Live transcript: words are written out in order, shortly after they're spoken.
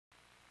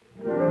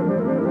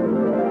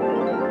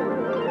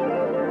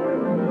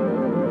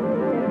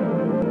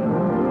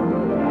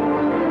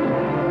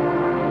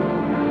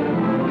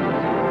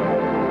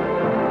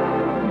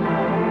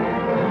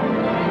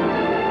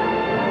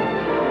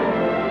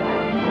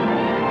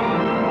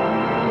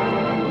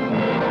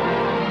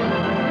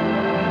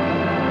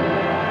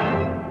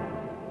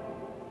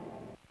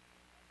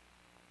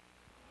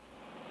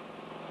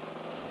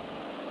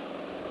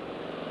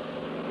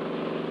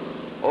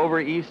Over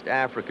East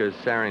Africa's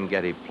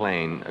Serengeti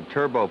plain, a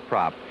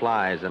turboprop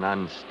flies an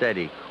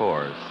unsteady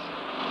course.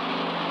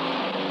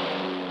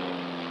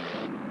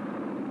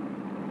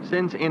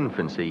 Since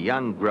infancy,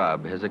 young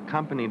Grub has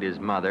accompanied his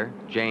mother,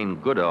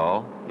 Jane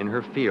Goodall, in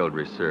her field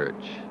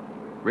research.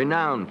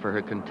 Renowned for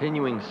her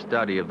continuing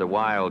study of the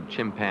wild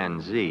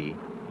chimpanzee,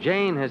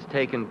 Jane has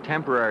taken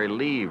temporary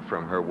leave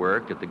from her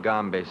work at the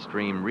Gombe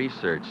Stream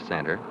Research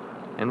Center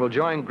and will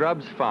join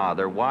Grub's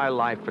father,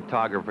 wildlife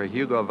photographer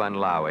Hugo van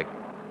Lauwijk,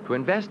 to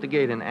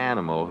investigate an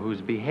animal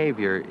whose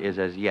behavior is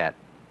as yet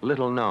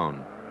little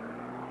known.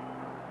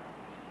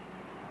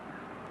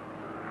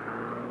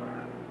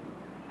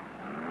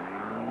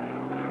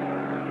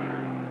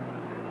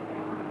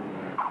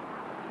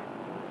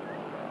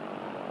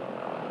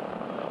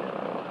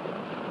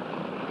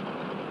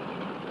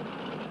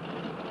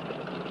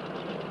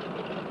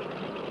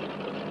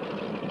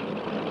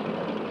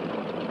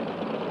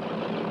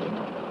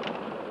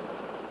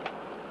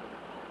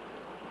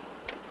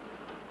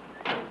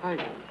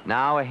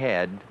 Now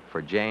ahead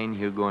for Jane,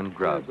 Hugo, and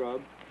Grub,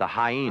 the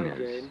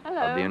hyenas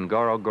of the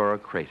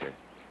Ngorongoro crater.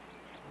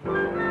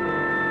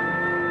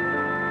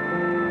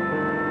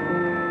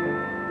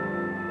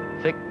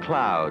 Thick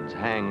clouds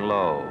hang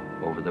low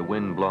over the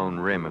wind-blown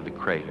rim of the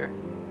crater.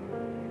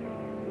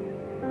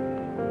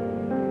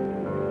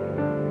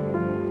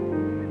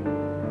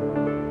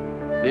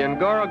 The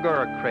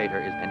Ngorongoro crater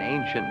is an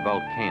ancient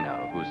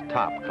volcano whose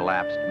top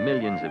collapsed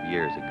millions of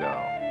years ago.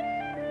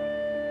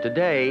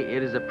 Today,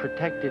 it is a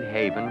protected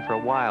haven for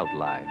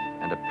wildlife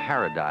and a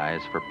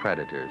paradise for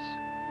predators,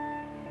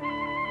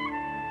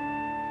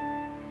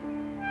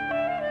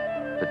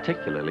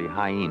 particularly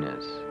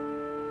hyenas.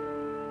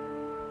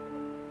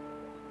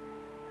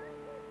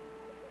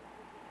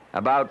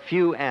 About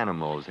few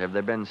animals have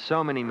there been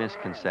so many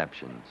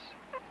misconceptions.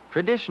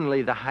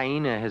 Traditionally, the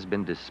hyena has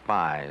been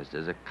despised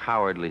as a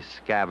cowardly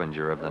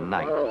scavenger of the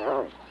night.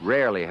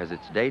 Rarely has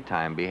its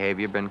daytime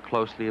behavior been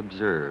closely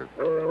observed.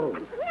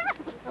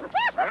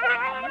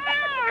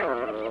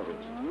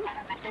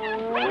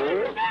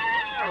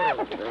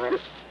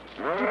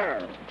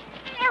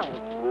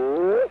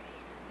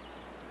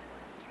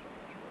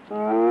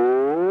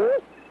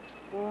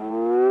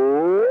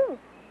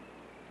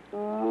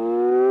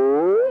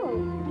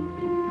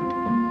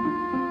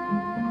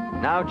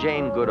 Now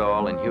Jane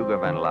Goodall and Hugo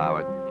van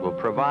Lauwijk will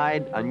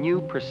provide a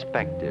new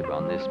perspective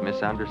on this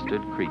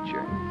misunderstood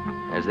creature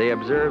as they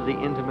observe the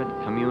intimate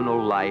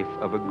communal life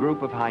of a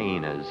group of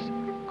hyenas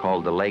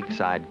called the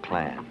Lakeside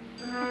Clan.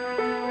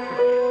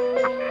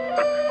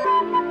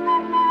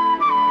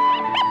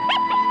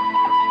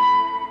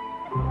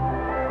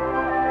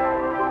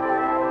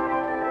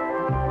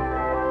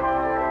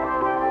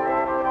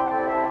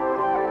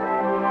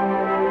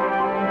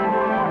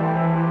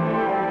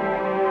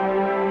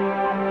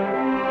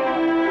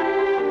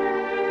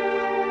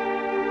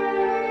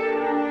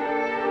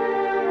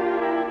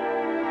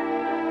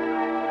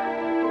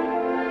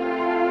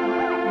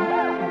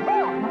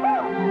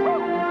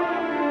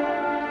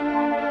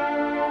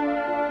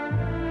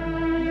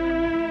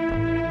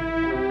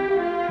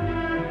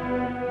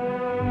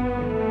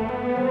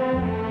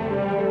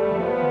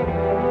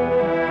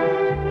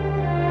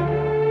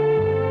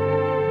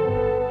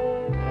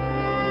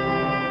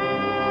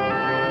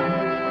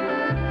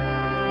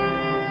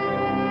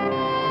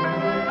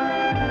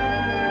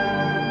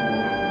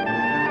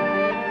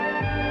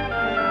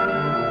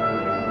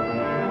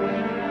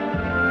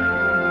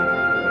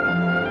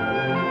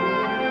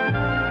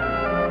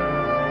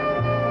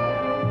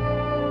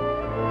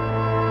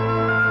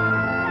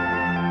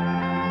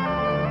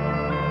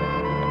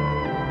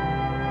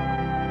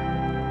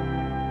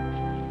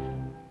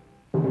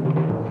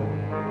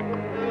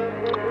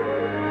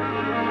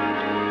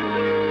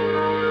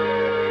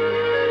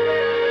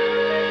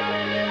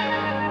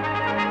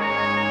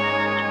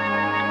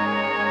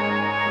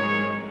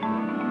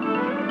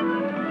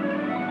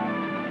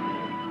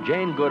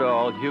 Jane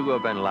Goodall, Hugo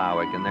van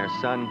Lauwijk, and their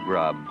son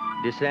Grub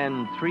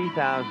descend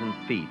 3,000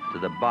 feet to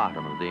the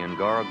bottom of the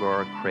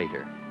Ngorongoro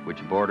crater, which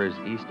borders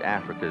East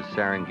Africa's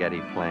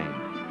Serengeti plain.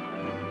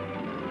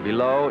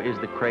 Below is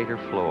the crater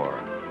floor,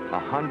 a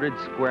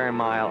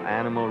 100-square-mile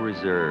animal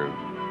reserve,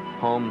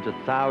 home to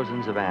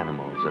thousands of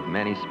animals of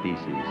many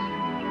species.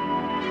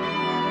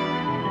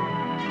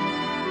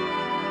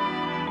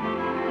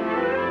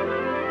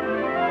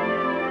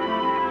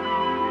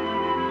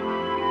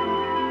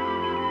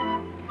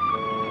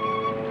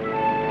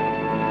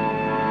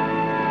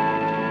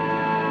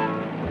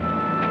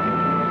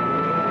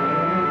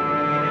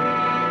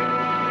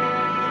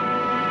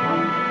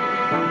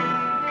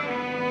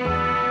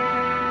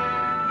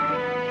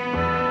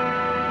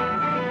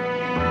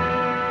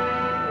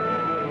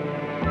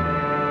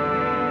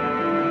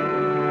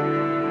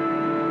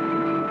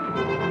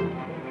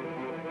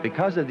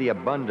 Because of the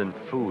abundant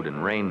food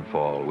and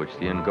rainfall which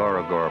the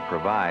Ngorongoro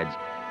provides,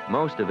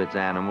 most of its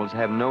animals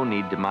have no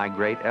need to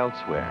migrate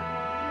elsewhere.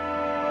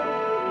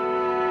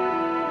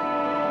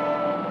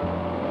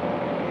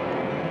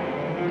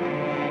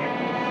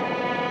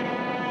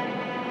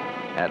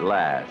 At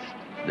last,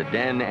 the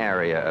den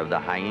area of the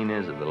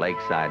hyenas of the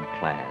Lakeside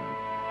clan.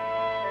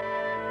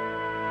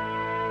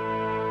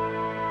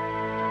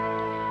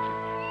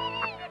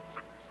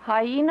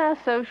 Hyena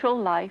social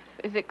life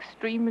is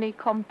extremely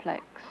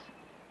complex.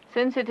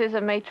 Since it is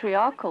a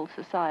matriarchal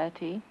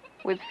society,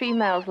 with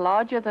females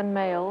larger than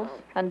males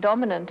and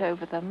dominant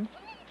over them,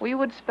 we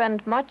would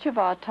spend much of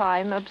our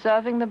time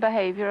observing the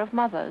behavior of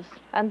mothers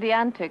and the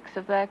antics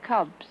of their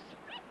cubs.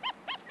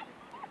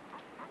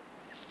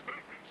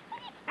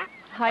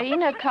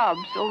 Hyena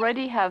cubs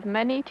already have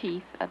many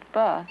teeth at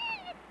birth.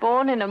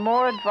 Born in a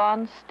more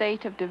advanced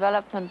state of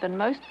development than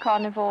most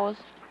carnivores,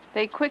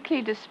 they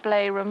quickly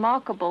display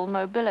remarkable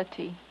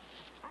mobility.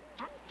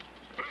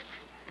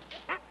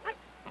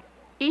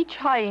 Each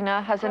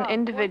hyena has an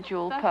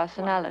individual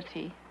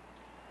personality.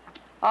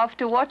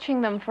 After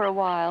watching them for a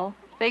while,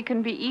 they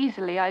can be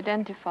easily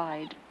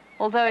identified,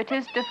 although it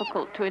is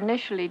difficult to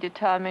initially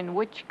determine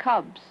which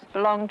cubs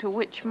belong to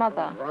which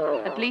mother,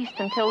 at least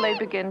until they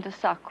begin to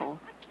suckle,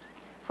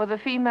 for the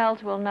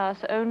females will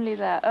nurse only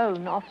their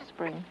own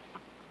offspring.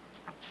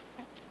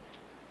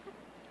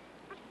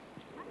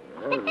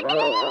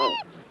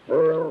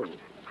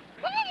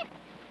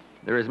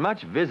 There is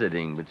much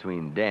visiting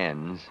between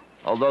dens.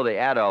 Although the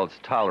adults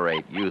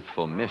tolerate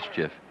youthful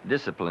mischief,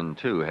 discipline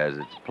too has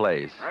its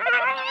place.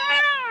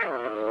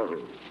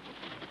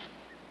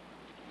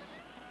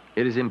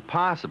 It is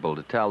impossible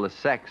to tell the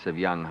sex of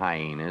young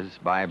hyenas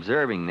by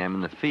observing them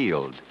in the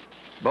field.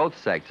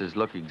 Both sexes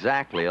look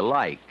exactly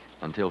alike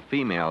until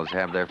females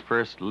have their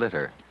first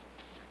litter.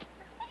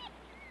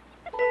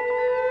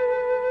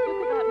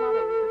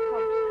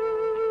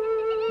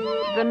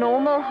 The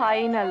normal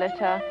hyena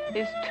litter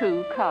is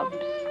 2 cubs.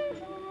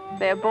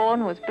 They are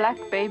born with black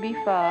baby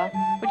fur,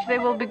 which they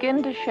will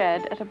begin to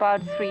shed at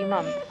about 3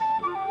 months.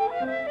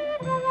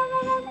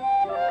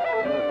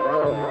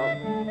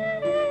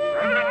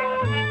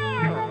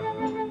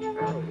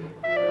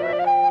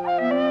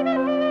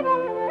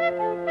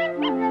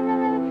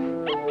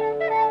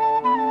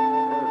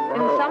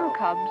 In some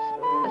cubs,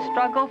 a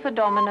struggle for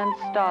dominance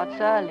starts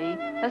early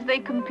as they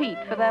compete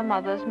for their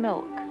mother's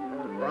milk.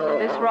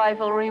 This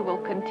rivalry will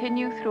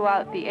continue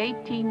throughout the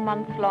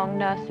 18-month-long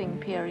nursing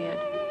period.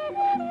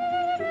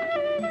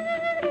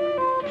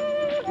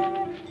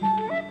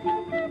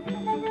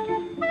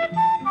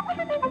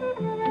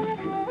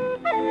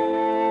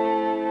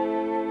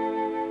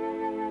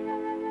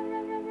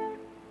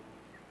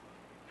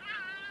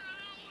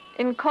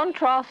 In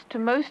contrast to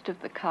most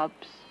of the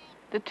cubs,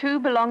 the 2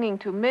 belonging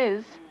to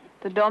Ms.,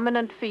 the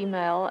dominant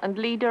female and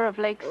leader of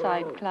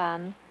Lakeside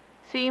clan,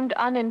 seemed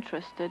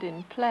uninterested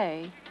in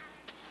play.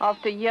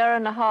 After a year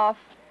and a half,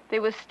 they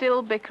were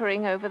still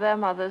bickering over their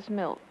mother's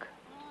milk.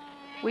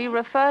 We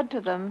referred to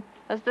them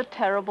as the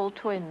terrible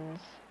twins,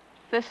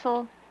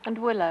 Thistle and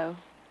Willow.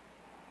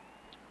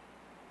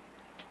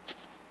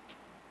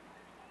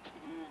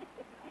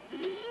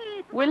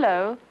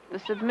 Willow, the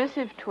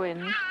submissive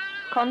twin,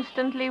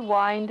 constantly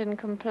whined and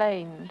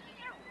complained,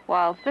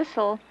 while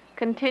Thistle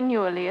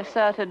continually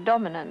asserted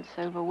dominance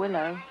over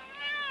Willow.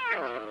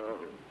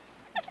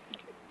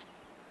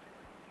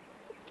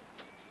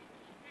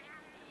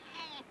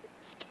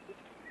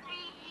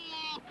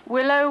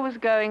 Willow was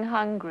going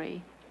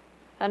hungry,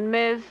 and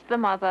Ms., the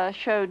mother,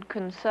 showed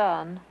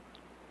concern.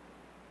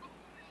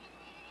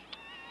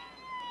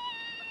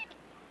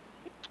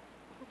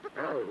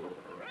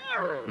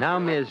 Now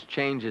Ms.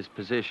 changes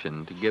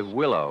position to give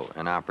Willow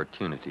an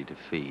opportunity to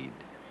feed.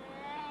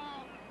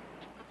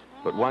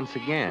 But once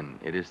again,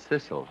 it is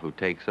Thistle who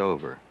takes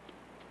over.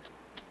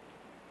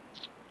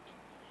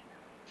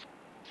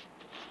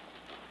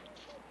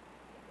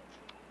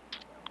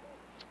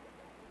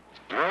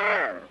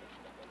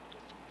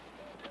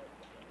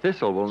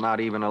 Thistle will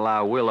not even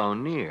allow Willow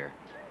near.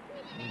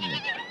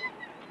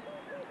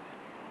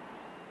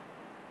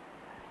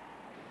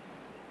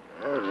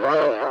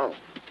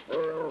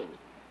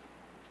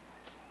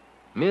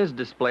 Ms.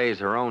 displays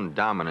her own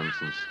dominance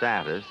and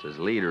status as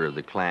leader of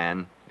the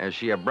clan as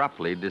she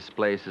abruptly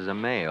displaces a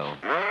male.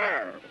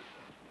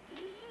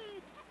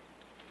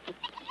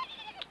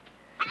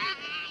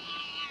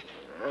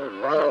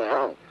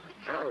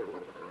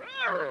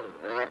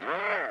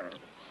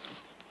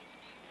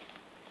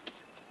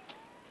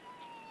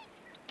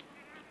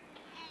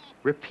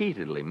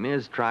 Repeatedly,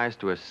 Ms. tries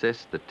to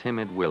assist the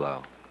timid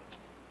Willow.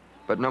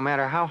 But no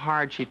matter how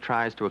hard she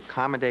tries to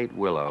accommodate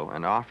Willow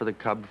and offer the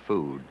cub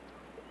food,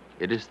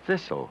 it is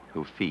Thistle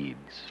who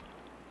feeds.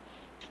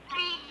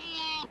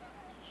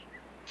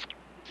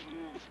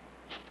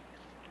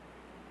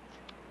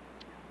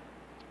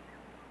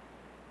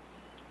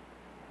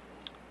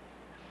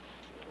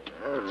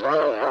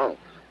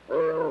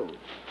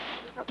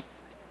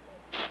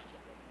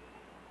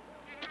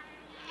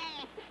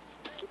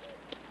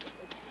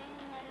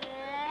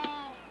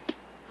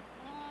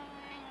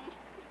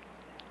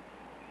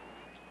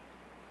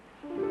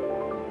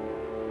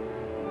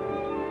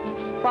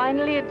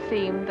 Finally, it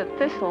seemed that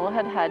Thistle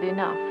had had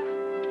enough,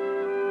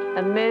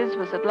 and Ms.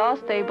 was at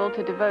last able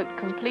to devote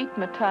complete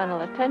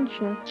maternal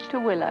attention to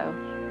Willow.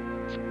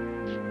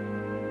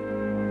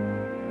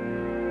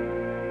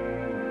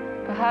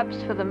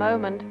 Perhaps for the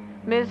moment,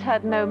 Ms.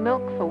 had no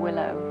milk for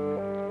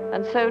Willow,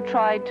 and so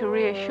tried to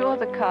reassure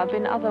the cub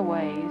in other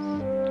ways.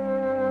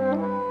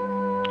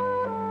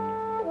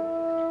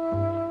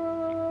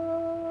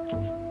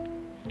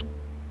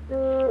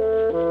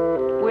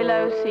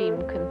 Willow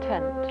seemed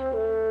content.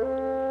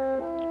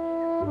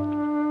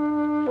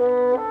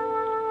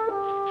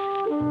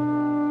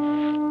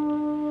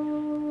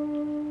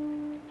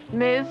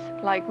 Ms.,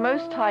 like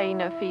most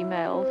hyena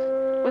females,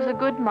 was a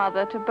good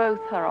mother to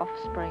both her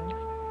offspring.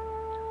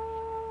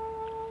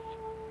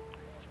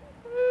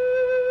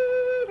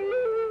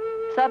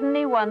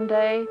 Suddenly one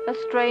day, a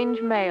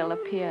strange male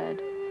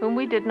appeared, whom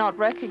we did not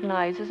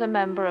recognize as a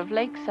member of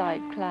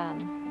Lakeside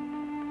clan.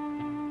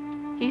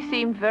 He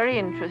seemed very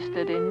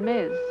interested in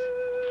Ms.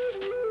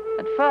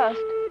 At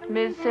first,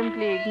 Ms.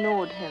 simply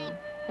ignored him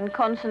and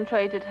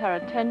concentrated her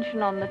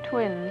attention on the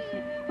twins,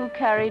 who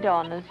carried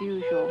on as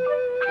usual.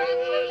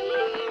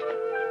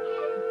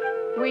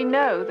 We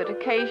know that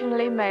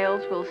occasionally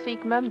males will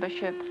seek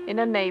membership in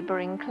a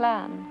neighboring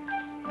clan.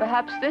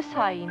 Perhaps this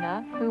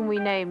hyena, whom we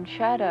named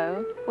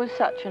Shadow, was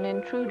such an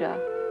intruder.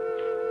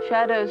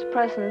 Shadow's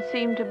presence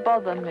seemed to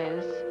bother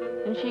Ms.,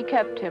 and she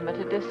kept him at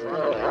a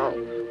distance.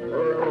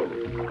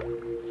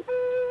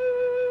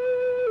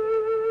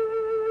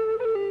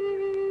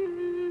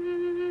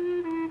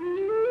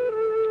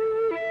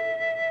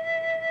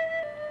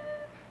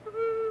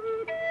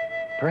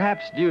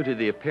 Perhaps due to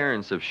the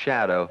appearance of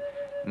Shadow,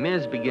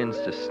 Ms. begins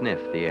to sniff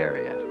the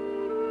area.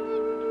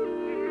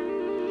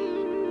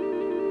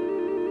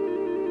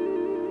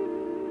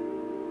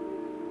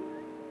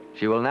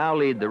 She will now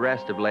lead the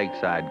rest of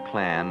Lakeside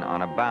clan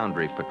on a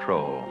boundary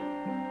patrol.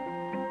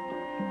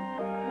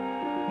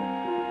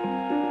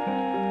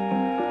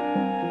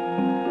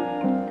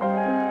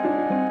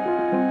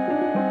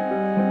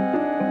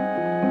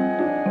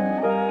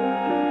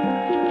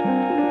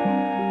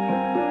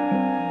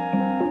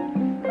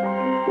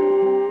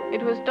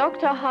 It was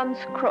Dr. Hans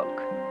Crook,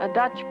 a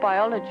Dutch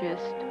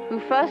biologist, who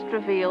first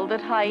revealed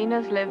that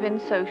hyenas live in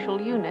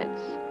social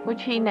units,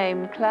 which he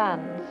named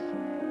clans.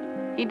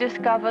 He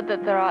discovered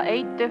that there are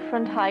 8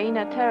 different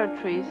hyena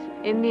territories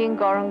in the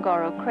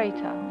Ngorongoro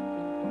crater,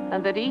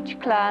 and that each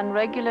clan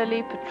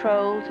regularly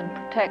patrols and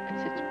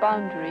protects its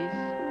boundaries.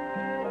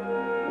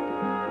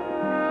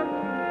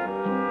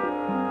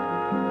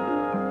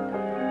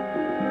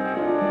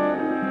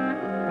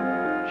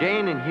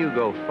 Jane and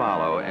Hugo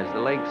follow as the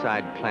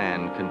Lakeside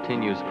clan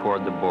continues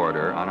toward the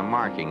border on a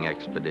marking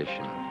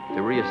expedition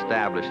to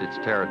reestablish its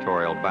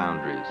territorial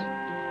boundaries.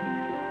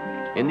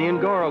 In the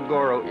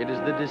Ngorongoro, it is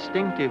the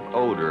distinctive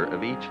odor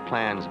of each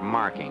clan's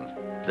marking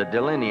that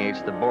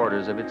delineates the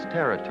borders of its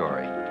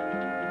territory.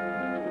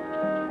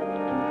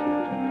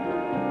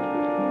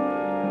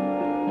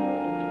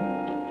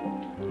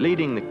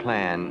 Leading the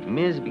clan,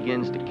 Ms.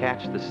 begins to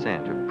catch the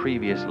scent of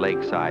previous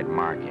Lakeside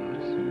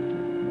markings.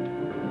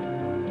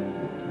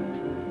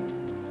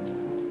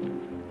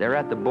 They're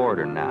at the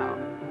border now.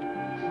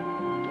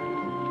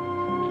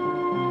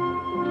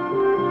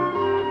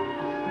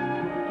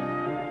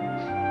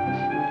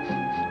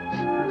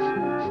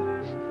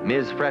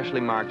 Ms.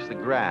 freshly marks the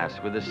grass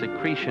with a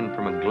secretion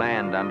from a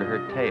gland under her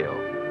tail.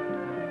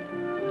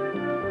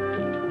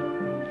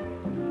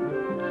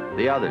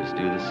 The others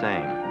do the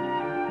same.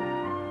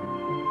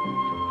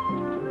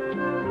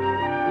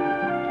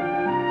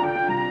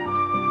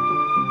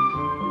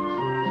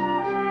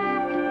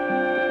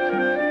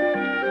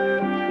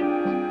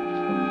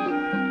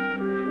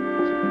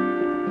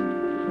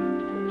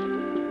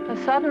 A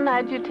sudden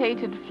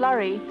agitated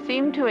flurry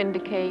seemed to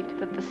indicate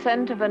that the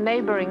scent of a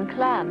neighboring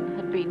clan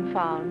had been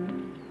found.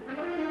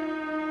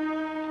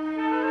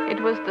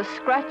 It was the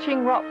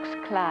Scratching Rocks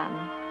clan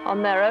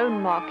on their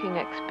own marking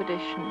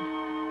expedition.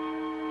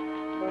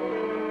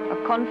 A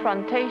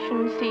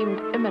confrontation seemed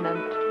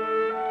imminent.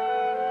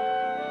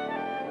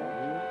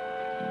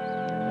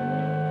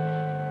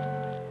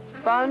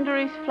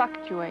 Boundaries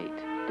fluctuate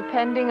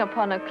depending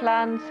upon a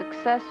clan's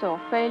success or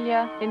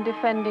failure in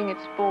defending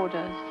its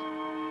borders.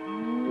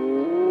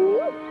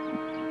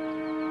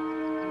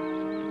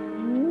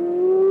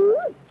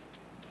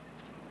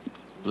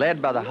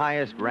 Led by the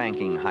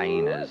highest-ranking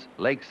hyenas,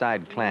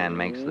 Lakeside clan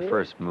makes the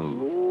first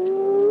move.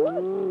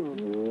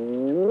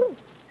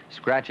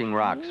 Scratching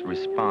Rocks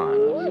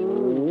responds.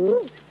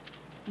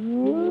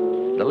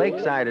 The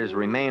Lakesiders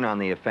remain on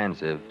the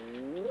offensive,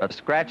 but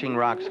Scratching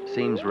Rocks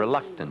seems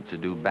reluctant to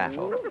do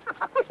battle.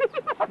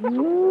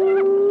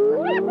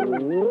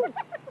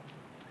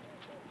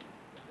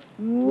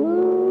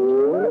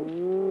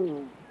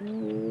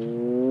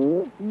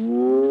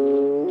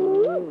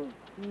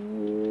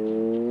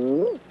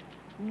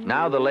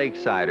 Now the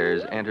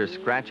Lakesiders enter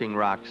Scratching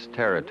Rocks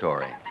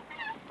territory.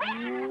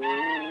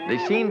 They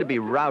seem to be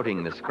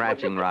routing the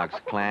Scratching Rocks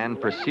clan,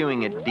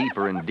 pursuing it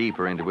deeper and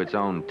deeper into its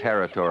own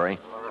territory,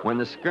 when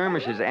the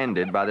skirmish is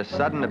ended by the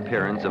sudden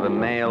appearance of a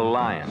male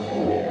lion.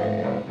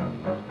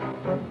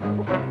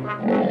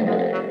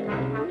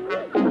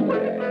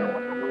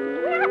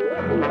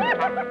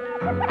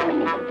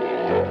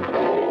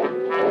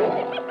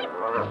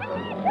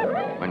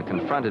 When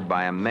confronted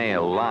by a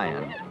male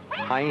lion,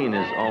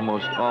 hyenas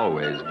almost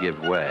always give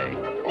way.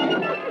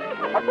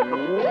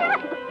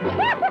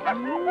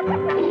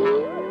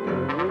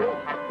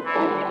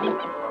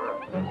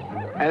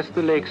 As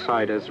the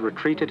Lakesiders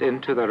retreated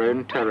into their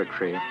own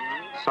territory,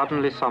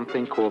 suddenly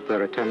something caught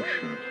their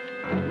attention.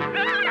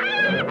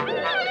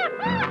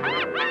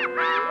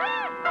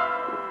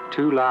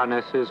 2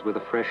 lionesses with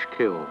a fresh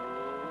kill,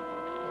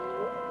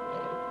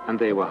 and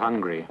they were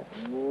hungry.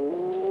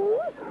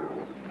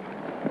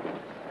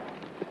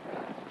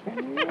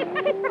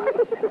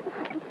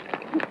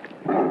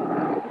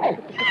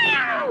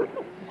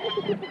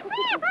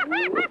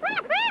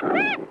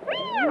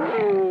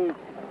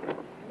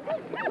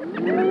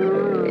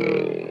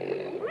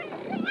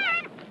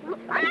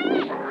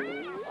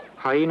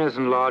 Hyenas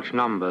in large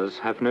numbers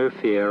have no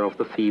fear of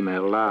the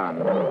female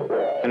lion,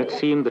 and it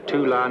seemed the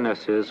 2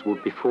 lionesses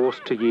would be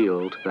forced to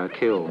yield their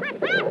kill.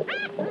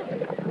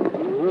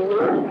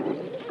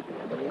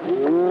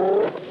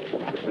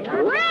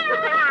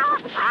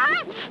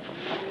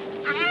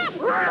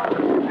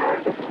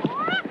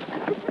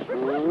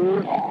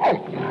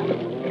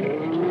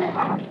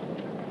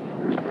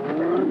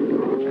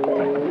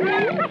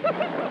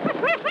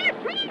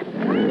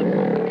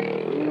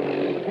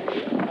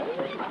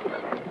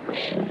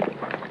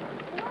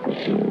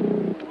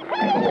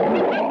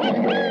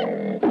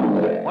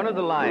 One of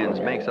the lions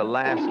makes a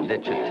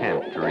last-ditch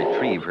attempt to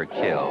retrieve her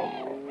kill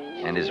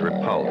and is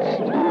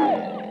repulsed.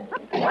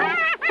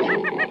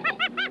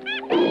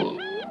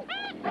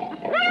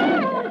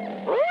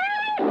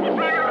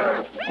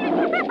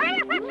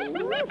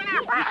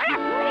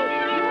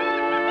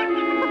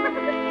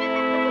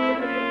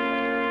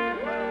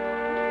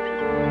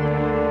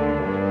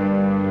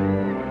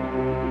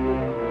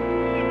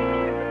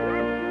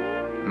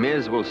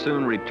 Ms. will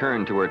soon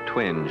return to her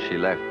twin she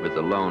left with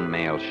the lone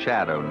male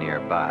Shadow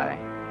nearby.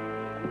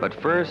 But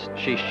first,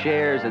 she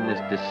shares in this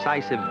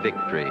decisive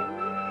victory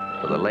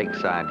for the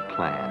Lakeside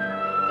clan.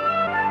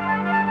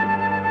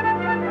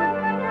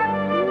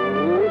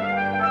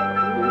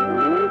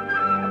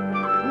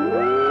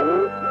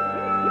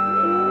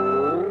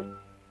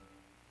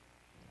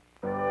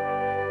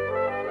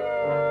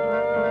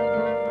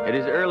 It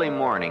is early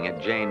morning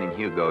at Jane and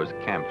Hugo's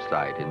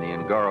campsite in the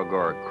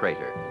Ngorongoro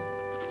crater.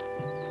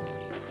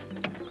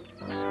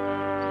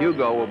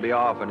 Hugo will be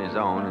off on his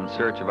own in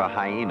search of a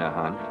hyena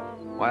hunt,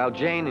 while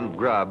Jane and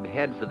Grub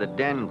head for the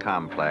den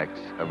complex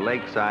of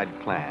Lakeside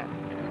Clan.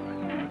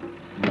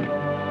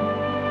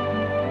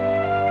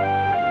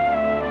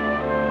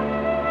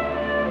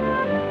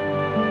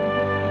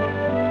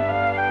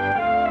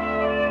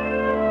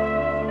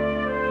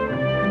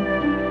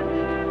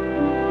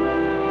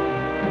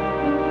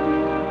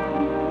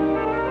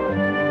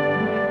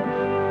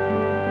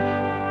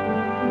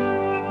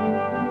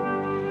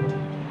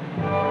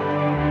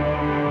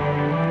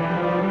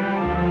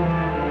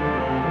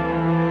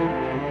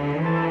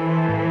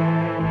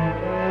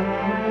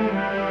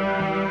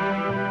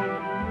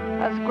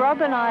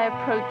 Grub and I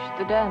approached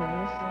the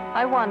dens,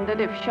 I wondered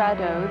if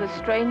Shadow, the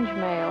strange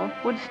male,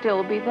 would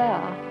still be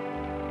there.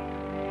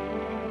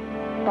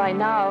 By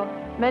now,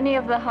 many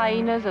of the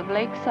hyenas of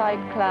Lakeside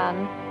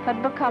Clan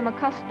had become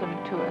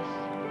accustomed to us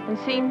and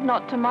seemed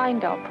not to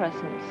mind our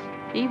presence,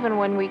 even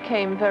when we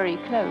came very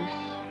close.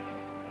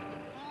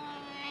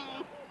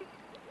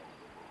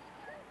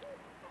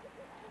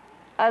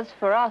 As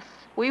for us,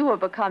 we were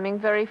becoming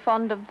very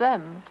fond of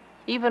them,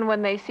 even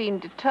when they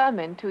seemed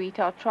determined to eat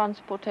our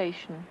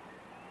transportation.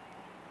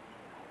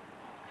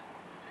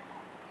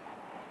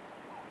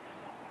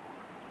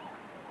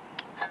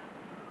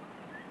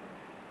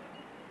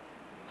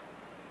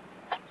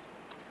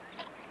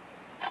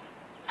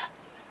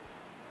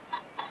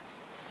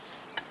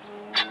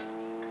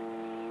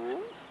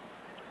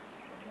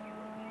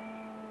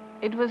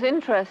 It was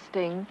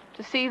interesting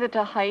to see that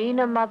a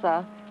hyena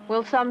mother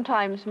will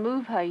sometimes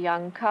move her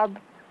young cub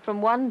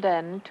from one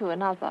den to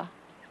another.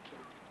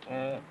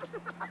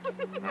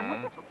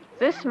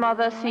 This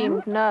mother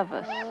seemed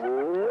nervous,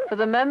 for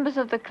the members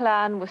of the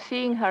clan were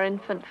seeing her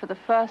infant for the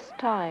first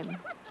time.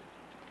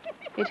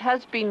 It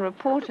has been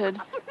reported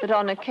that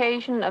on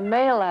occasion a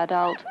male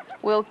adult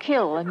will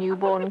kill a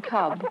newborn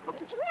cub.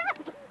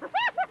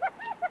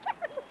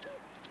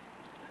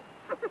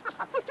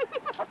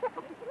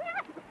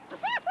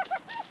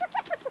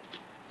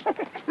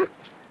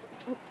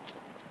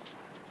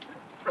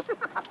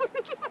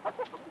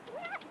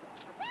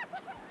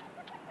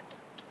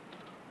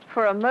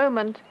 For a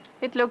moment,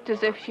 it looked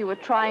as if she were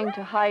trying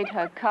to hide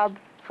her cub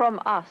from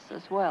us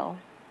as well.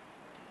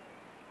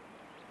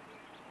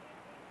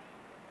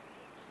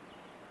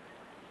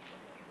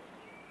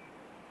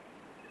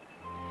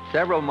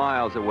 Several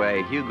miles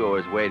away, Hugo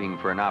is waiting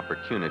for an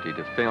opportunity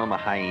to film a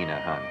hyena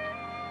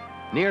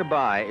hunt.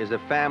 Nearby is a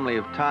family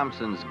of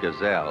Thompson's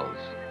gazelles.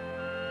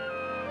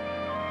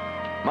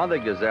 Mother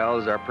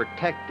gazelles are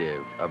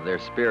protective of their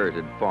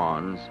spirited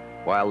fawns,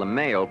 while the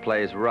male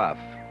plays rough.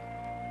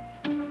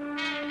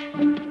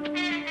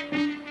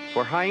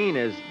 For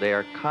hyenas, they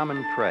are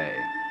common prey.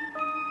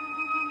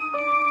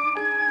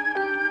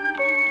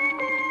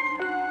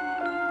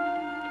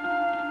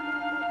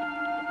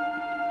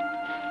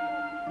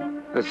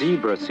 A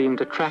zebra seemed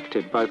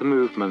attracted by the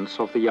movements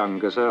of the young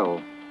gazelle.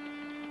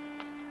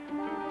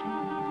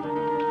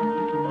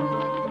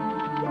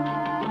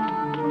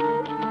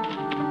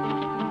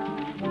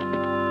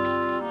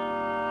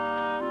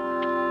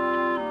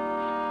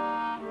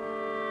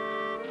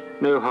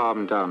 No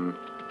harm done.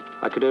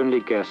 I could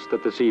only guess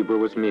that the zebra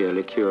was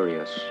merely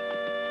curious.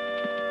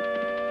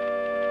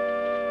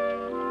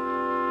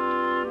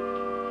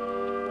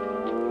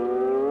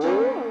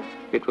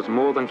 It was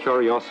more than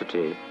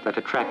curiosity that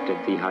attracted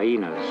the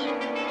hyenas.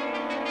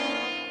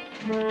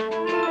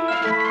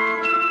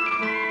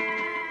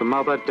 The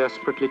mother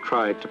desperately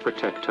tried to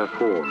protect her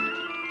fawn,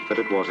 but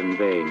it was in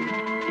vain.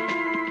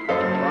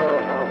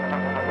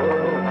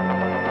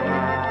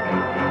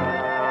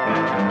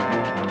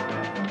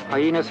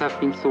 Hyenas have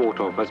been thought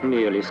of as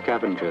merely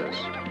scavengers.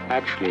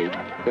 Actually,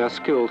 they are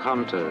skilled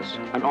hunters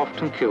and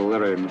often kill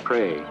their own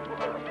prey.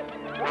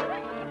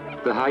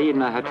 The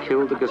hyena had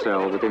killed the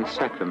gazelle within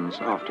seconds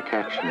after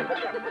catching it,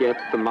 yet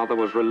the mother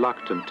was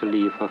reluctant to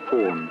leave her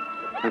fawn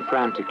and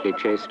frantically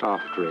chased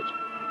after it,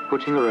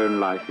 putting her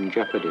own life in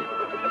jeopardy.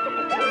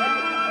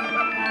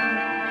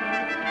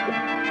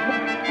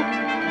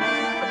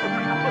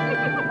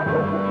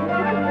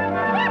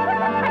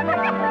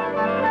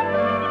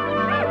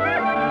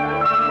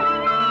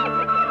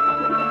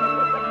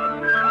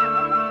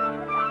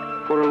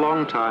 For a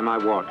long time I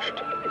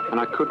watched, and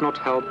I could not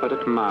help but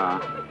admire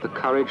the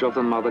courage of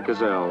the mother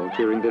gazelle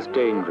during this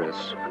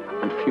dangerous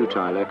and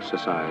futile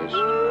exercise.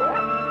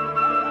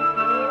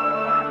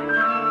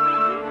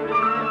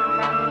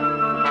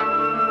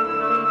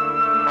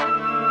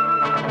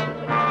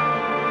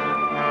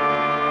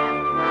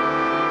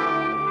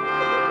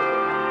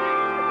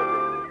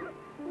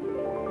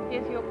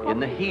 In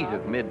the heat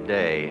of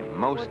midday,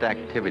 most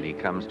activity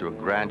comes to a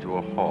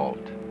gradual halt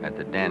at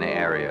the den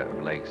area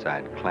of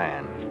Lakeside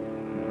Clan.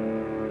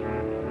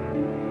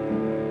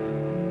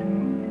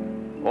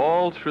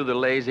 All through the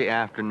lazy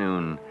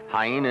afternoon,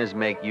 hyenas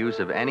make use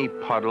of any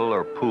puddle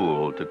or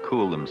pool to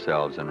cool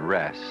themselves and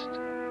rest.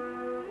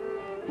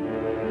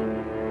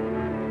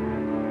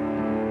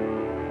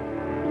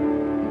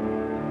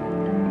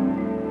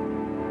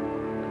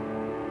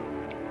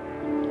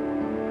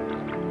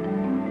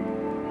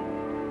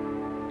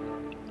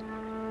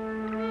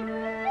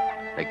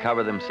 They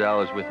cover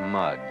themselves with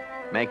mud,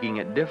 making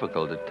it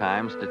difficult at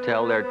times to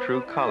tell their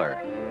true color.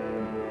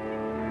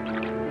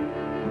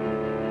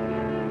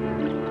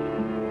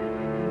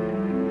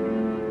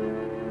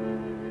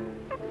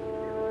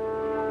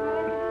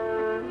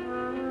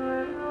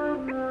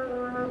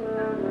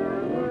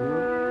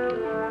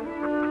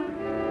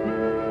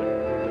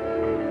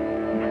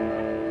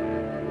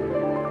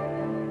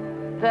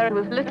 There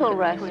was little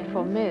rest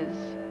for Miz.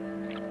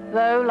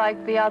 Though,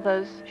 like the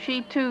others,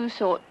 she too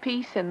sought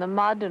peace in the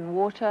mud and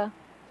water,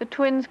 the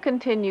twins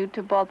continued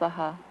to bother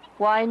her,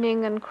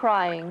 whining and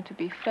crying to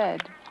be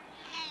fed.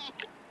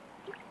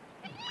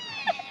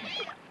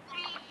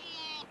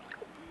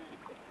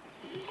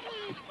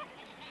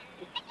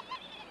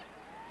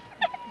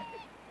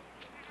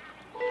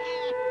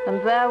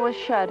 And there was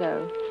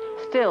Shadow,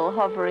 still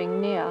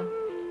hovering near.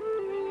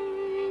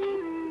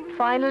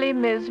 Finally,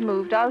 Miz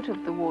moved out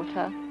of the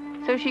water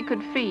so she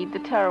could feed the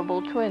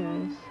terrible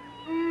twins.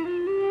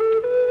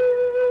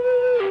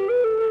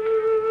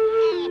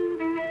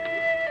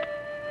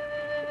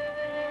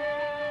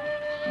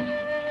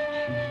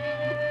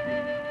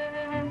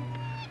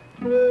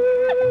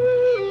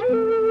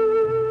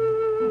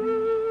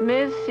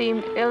 Miz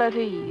seemed ill at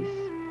ease.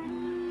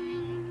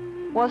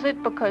 Was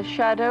it because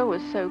Shadow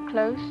was so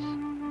close?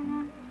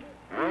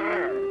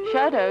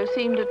 Shadow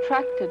seemed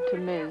attracted to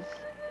Miz,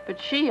 but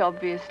she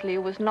obviously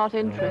was not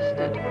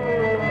interested.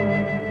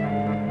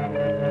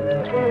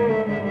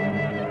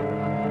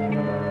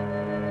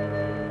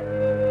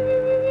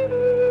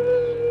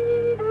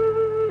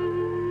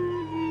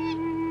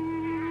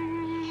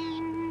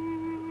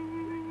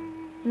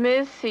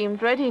 Miz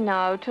seemed ready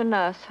now to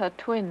nurse her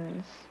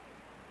twins.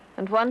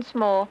 And once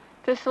more,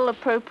 Thistle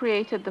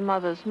appropriated the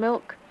mother's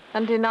milk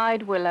and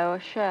denied Willow a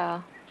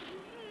share.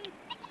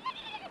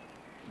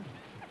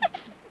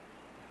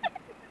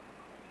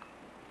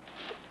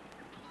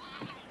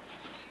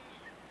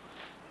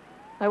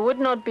 I would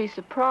not be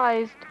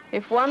surprised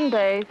if one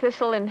day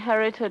Thistle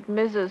inherited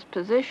Miz's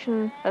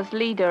position as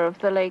leader of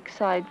the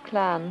Lakeside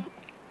clan.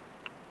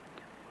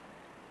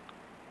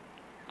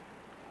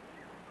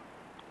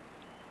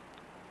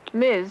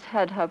 Miz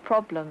had her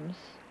problems.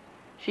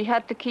 She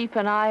had to keep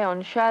an eye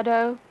on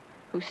Shadow,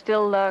 who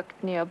still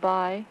lurked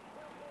nearby.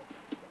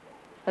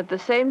 At the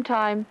same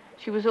time,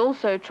 she was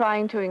also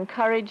trying to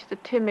encourage the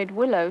timid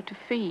Willow to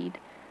feed,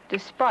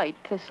 despite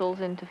Thistle's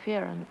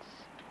interference.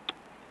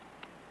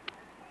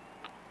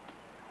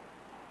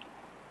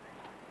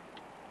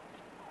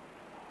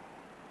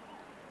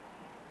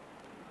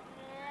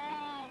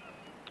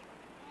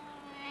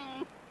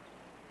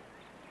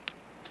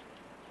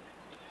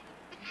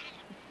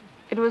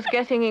 It was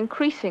getting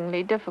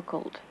increasingly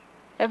difficult.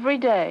 Every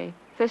day,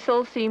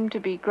 Thistle seemed to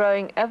be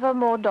growing ever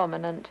more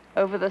dominant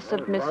over the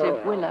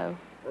submissive Willow.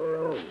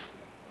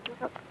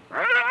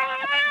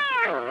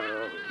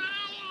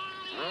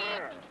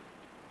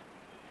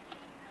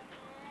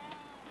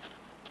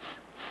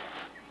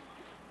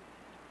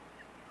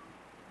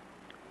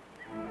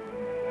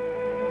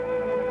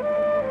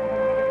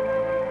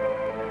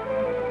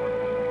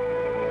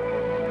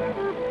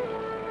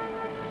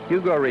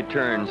 Hugo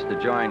returns to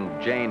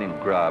join Jane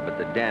and Grub at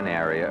the den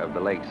area of the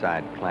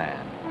Lakeside clan.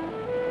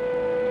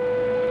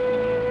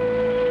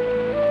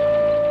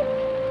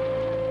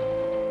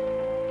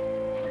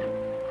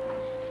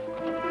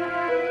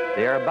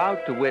 They are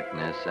about to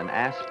witness an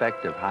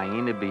aspect of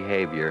hyena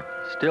behavior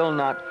still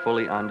not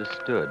fully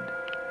understood.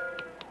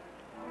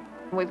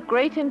 With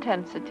great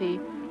intensity,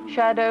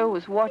 Shadow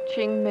was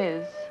watching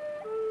Miz.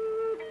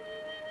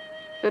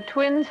 The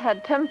twins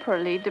had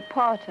temporarily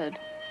departed.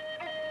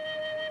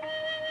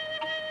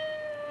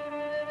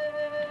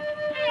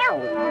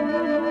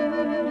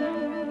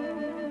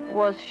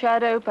 Was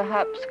Shadow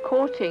perhaps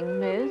courting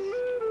Miz?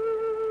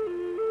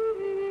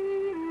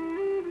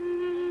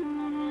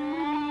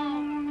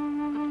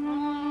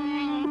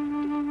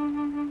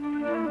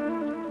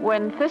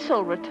 When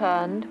Thistle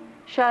returned,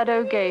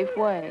 Shadow gave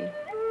way.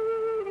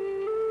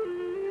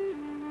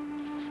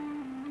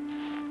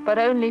 But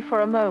only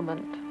for a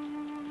moment.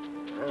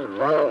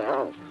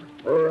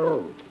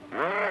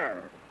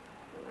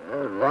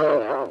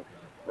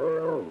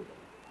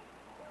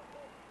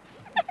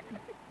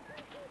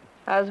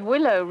 As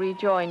Willow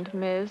rejoined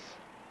Miz,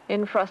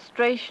 in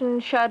frustration,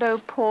 Shadow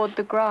pawed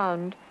the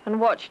ground and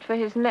watched for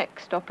his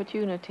next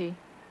opportunity.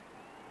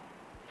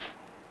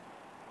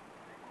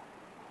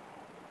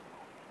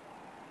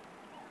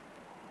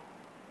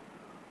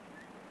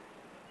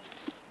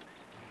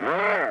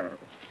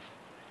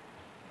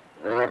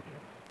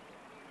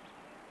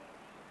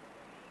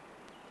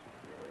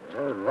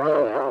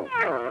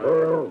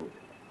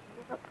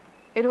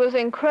 It was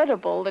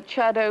incredible that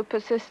Shadow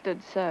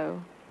persisted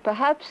so.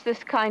 Perhaps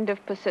this kind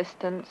of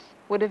persistence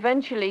would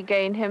eventually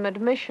gain him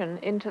admission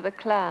into the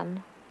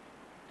clan.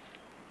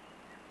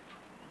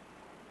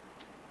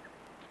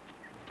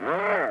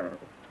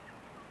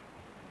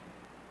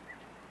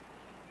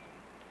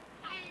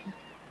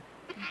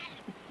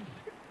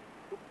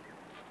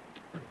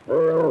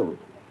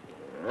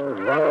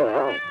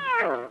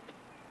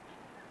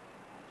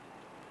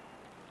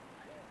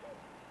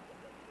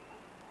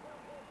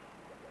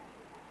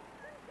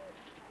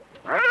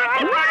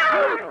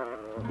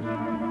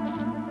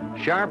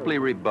 Sharply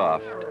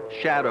rebuffed,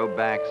 Shadow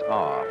backs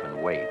off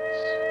and waits.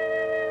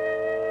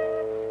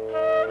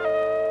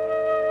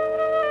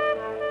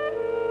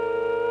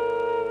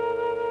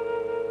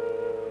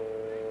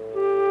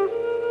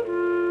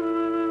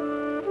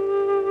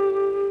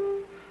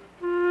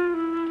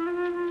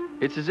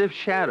 It's as if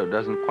Shadow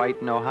doesn't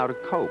quite know how to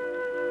cope.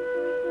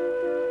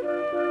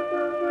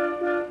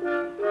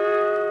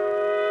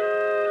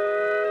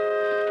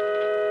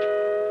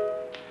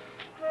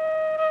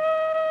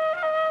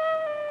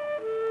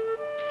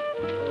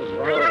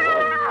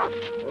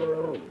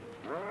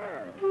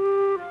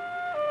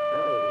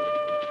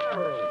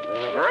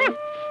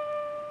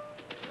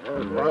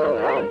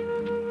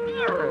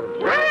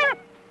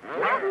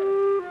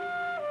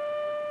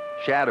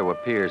 Shadow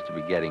appears to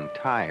be getting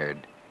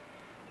tired.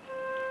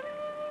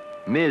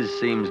 Miz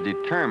seems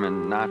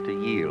determined not to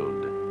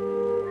yield.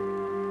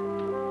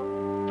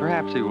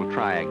 Perhaps he will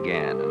try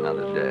again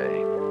another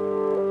day.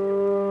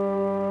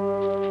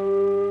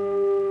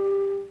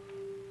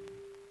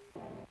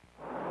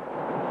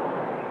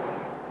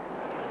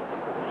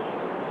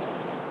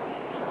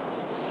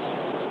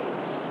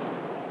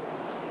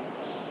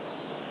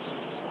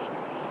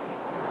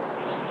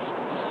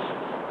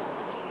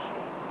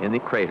 In the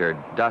crater,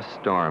 dust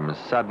storms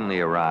suddenly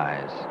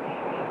arise.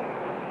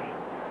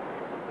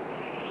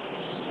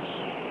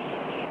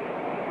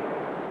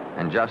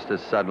 And just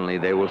as suddenly,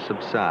 they will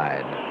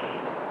subside.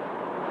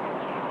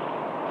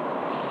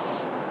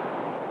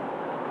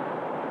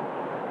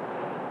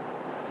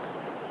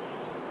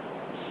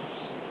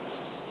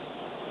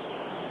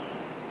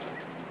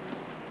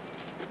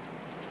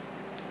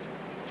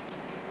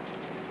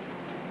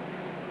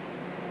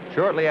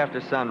 Shortly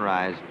after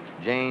sunrise,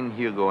 Jane,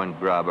 Hugo, and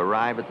Grub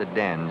arrive at the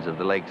dens of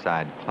the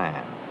Lakeside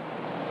clan.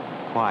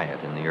 Quiet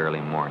in the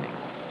early morning.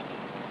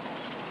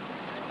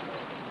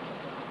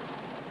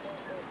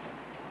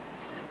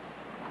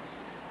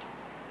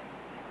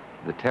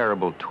 The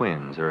terrible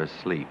twins are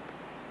asleep,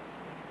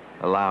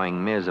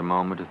 allowing Miz a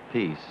moment of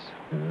peace.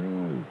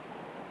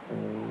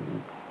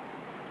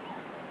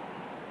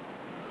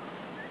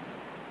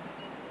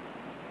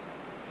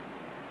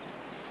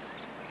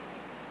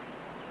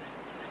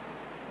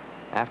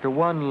 After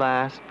one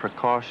last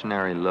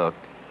precautionary look,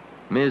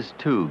 Miz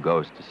too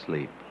goes to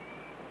sleep.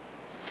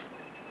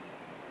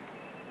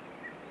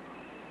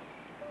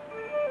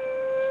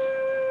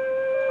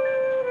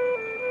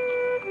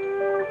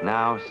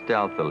 Now,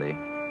 stealthily,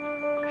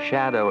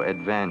 Shadow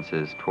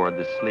advances toward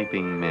the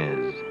sleeping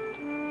Miz.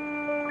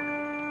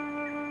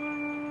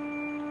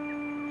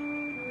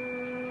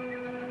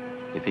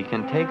 If he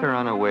can take her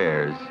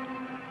unawares,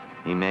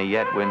 he may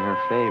yet win her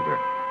favor.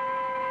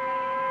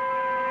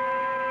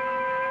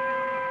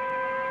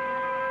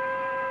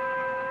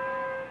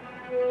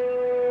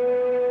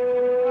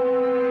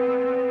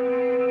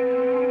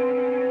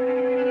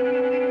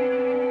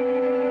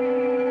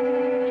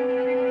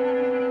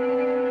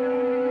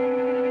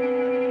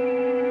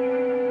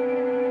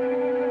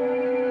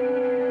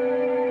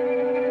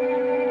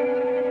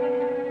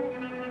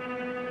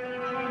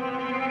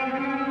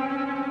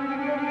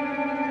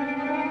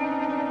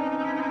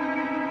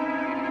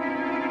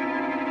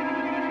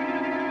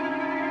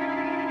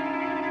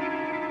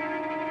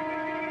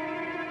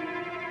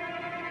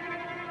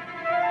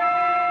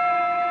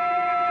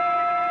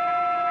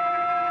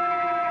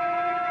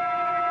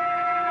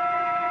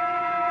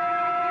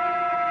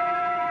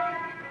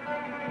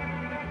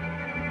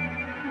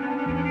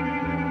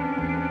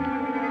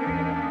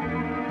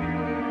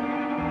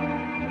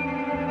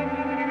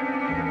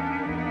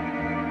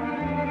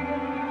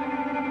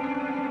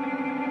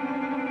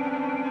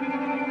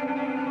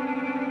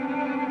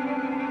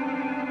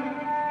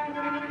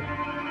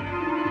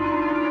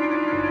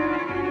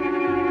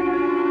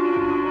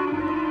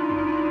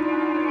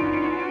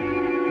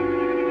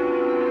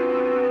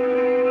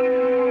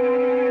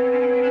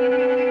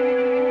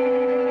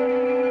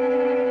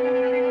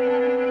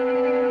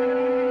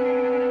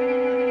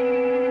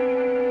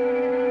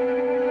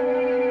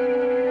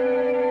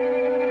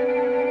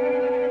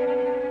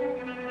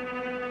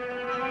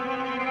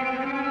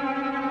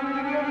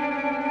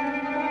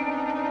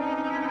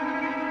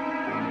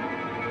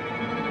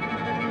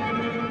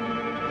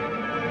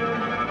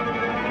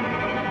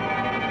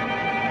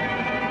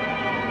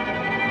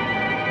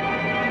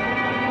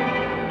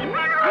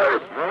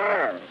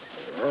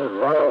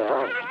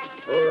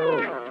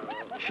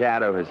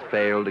 Shadow has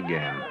failed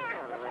again.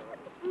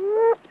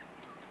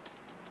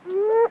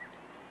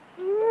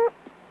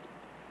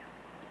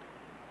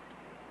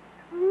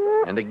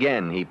 And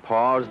again, he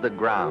paws the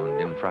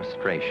ground in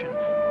frustration.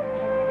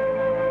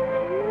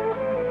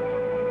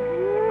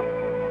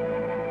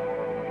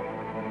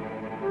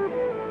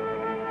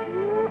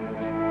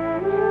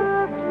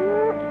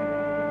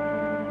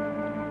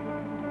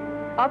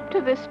 Up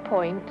to this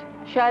point,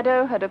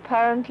 Shadow had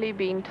apparently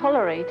been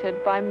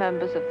tolerated by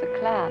members of the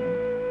clan.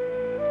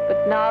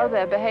 But now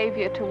their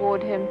behavior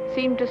toward him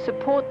seemed to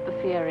support the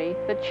theory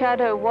that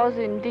Shadow was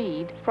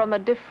indeed from a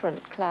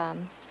different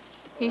clan.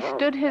 He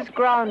stood his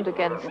ground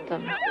against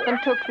them and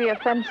took the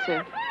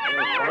offensive.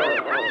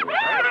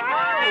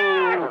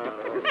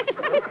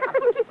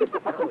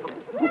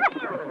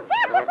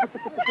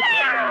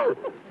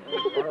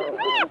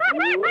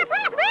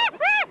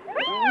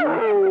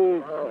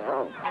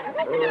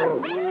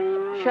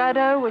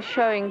 Shadow was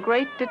showing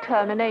great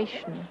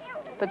determination,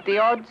 but the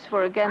odds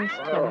were against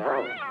him.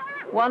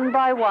 One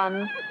by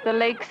one, the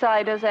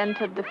Lakesiders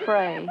entered the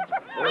fray.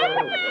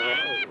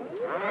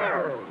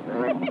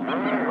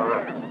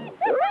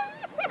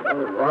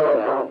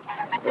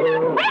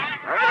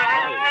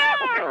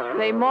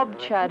 They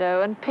mobbed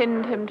Shadow and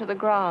pinned him to the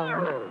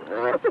ground.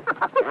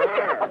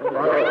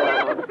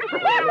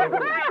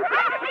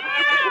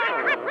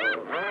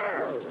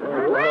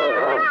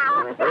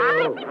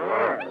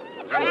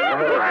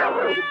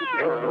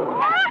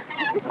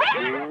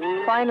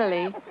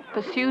 Finally,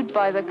 pursued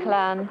by the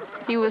clan,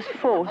 he was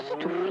forced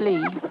to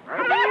flee.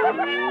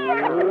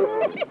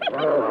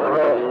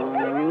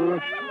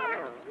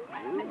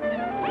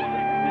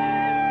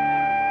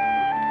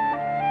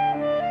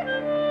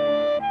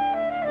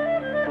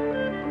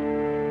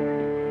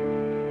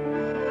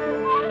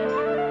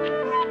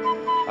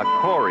 A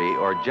Cory,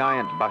 or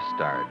giant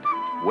bustard,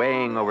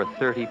 weighing over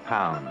 30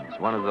 pounds,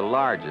 one of the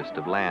largest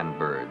of land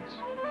birds.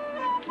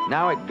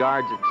 Now it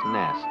guards its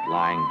nest,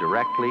 lying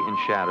directly in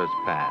Shadow's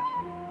path.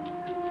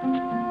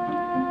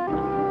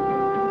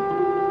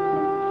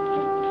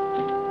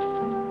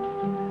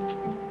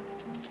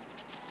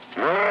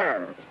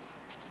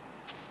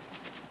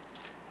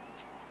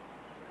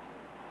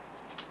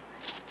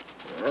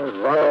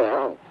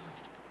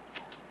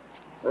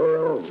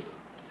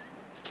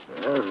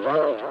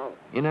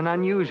 In an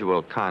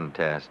unusual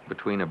contest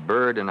between a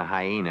bird and a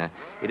hyena,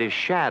 it is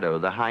Shadow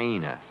the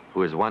hyena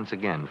who is once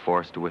again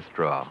forced to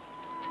withdraw.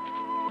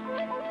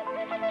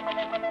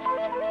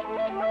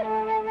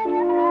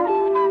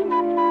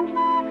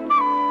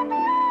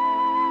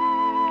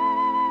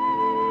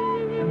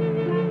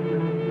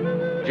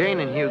 Jane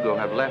and Hugo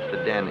have left the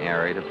den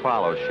area to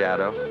follow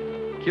Shadow,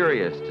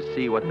 curious to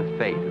see what the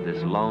fate of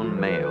this lone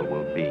male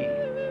will be.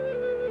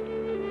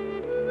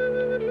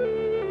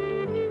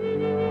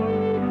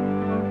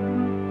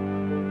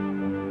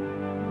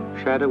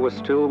 Shadow was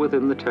still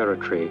within the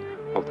territory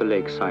of the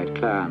Lakeside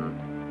clan.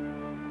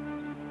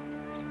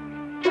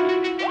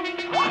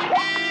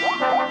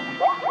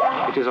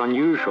 It is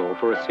unusual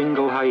for a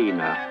single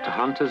hyena to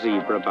hunt a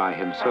zebra by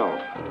himself.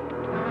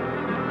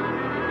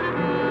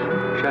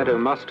 Shadow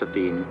must have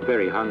been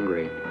very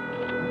hungry.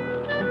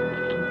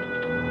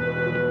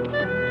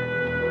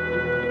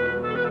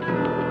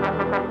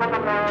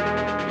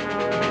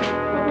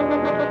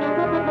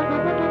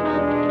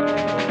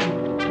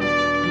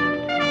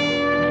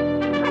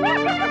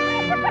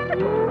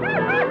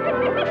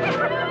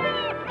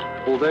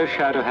 Although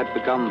Shadow had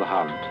begun the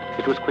hunt,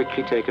 it was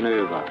quickly taken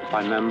over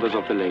by members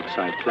of the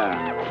Lakeside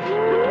clan.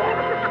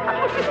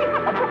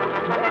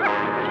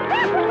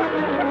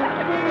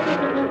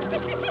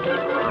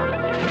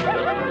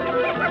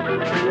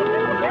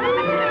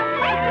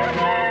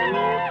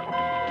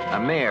 A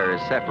mare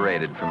is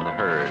separated from the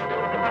herd.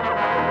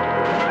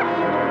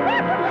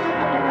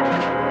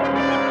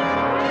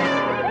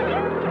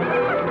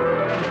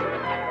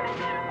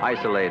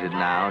 Isolated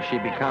now, she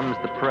becomes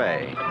the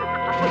prey.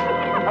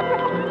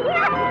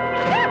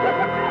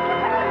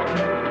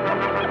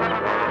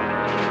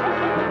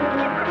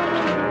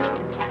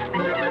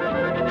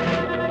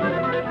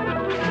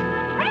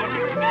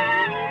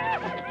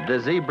 The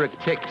zebra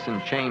kicks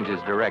and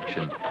changes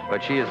direction,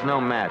 but she is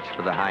no match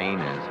for the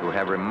hyenas, who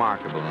have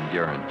remarkable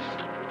endurance.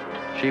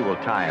 She will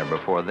tire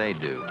before they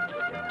do.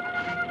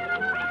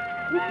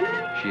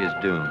 She is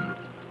doomed.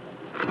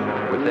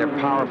 With their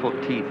powerful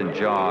teeth and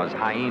jaws,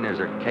 hyenas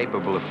are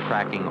capable of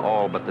cracking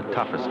all but the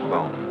toughest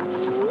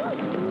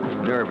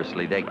bone.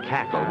 Nervously, they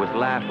cackle with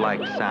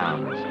laugh-like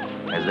sounds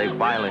as they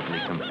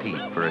violently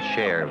compete for a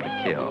share of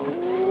the kill.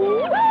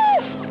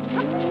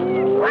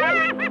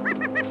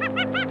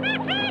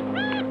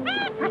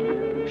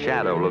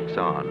 Shadow looks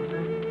on.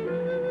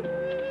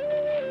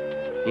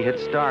 He had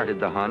started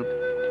the hunt,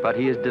 but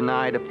he is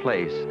denied a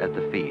place at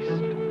the feast.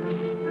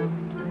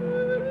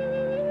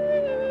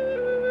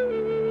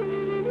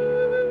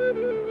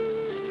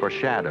 For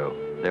Shadow,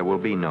 there will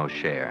be no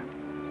share.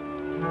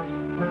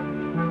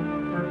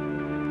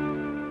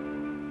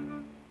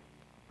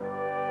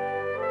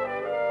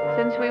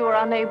 Since we were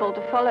unable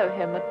to follow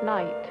him at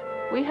night,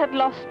 We had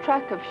lost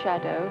track of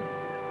Shadow.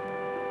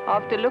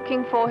 After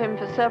looking for him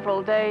for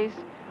several days,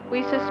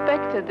 we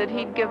suspected that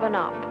he'd given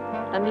up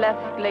and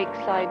left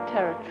Lakeside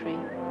territory.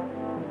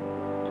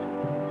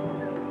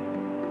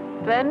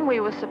 Then we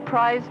were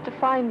surprised to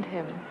find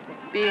him,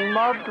 being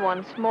mobbed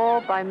once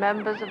more by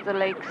members of the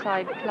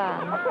Lakeside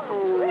clan.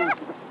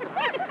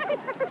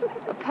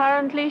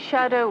 Apparently,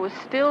 Shadow was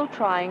still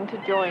trying to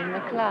join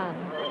the clan.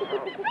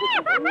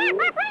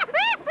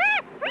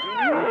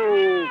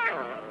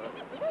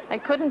 I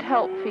couldn't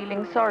help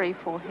feeling sorry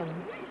for him.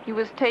 He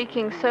was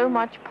taking so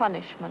much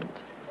punishment.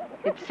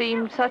 It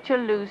seemed such a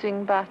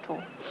losing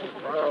battle.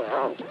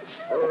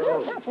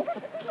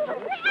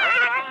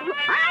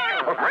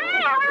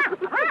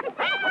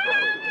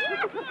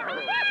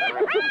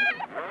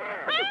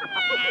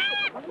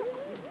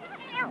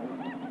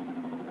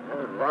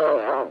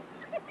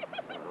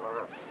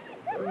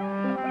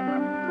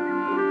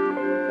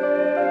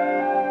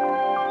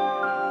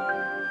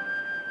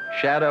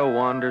 Shadow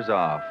wanders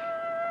off,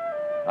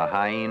 a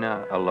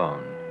hyena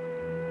alone.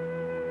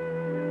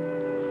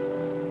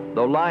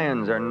 Though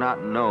lions are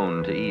not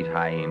known to eat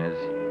hyenas,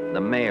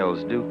 the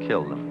males do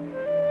kill them.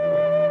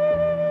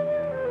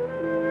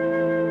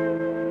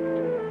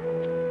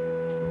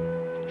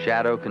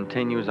 Shadow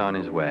continues on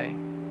his way.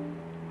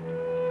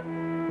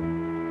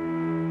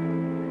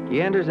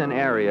 He enters an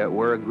area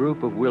where a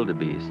group of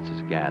wildebeests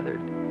is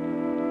gathered.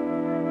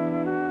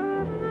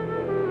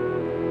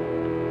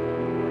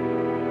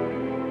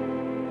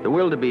 The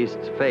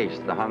wildebeests face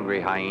the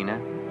hungry hyena,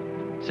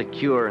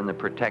 secure in the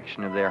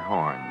protection of their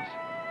horns.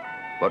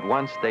 But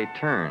once they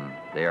turn,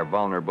 they are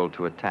vulnerable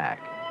to attack.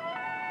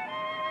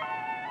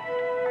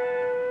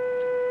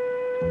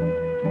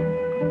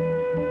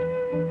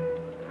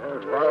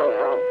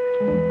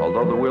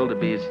 Although the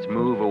wildebeests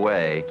move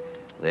away,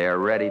 they are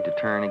ready to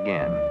turn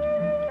again.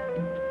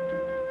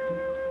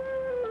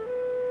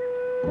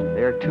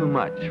 They are too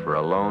much for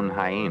a lone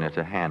hyena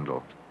to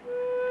handle.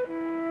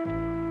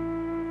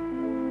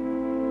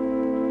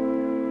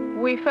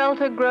 We felt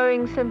a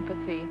growing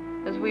sympathy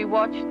as we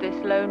watched this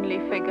lonely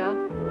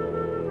figure.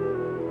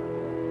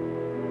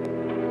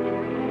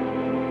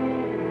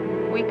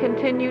 We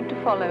continued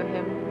to follow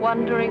him,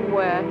 wondering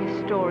where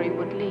his story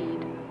would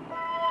lead.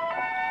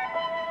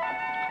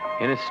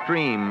 In a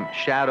stream,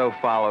 Shadow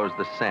follows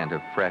the scent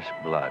of fresh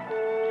blood.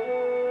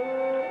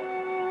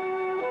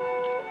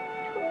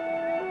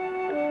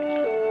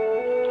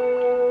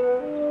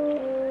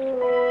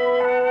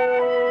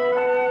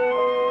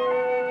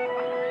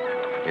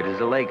 It is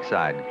a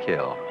lakeside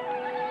kill.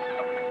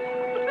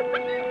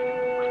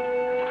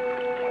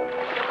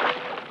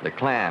 The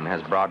clan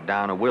has brought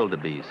down a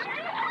wildebeest.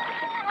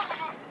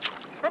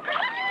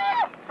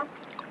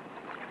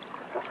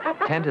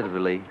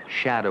 Tentatively,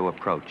 Shadow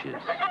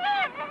approaches.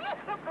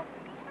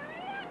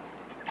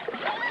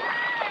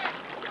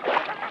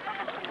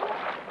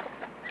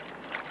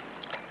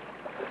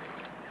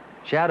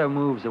 Shadow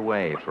moves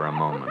away for a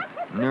moment,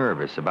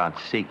 nervous about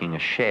seeking a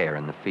share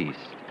in the feast.